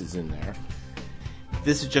voices in there.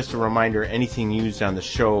 This is just a reminder, anything used on the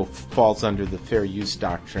show falls under the fair use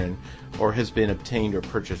doctrine or has been obtained or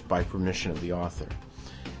purchased by permission of the author.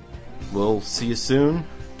 We'll see you soon.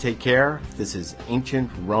 Take care. This is Ancient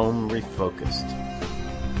Rome Refocused.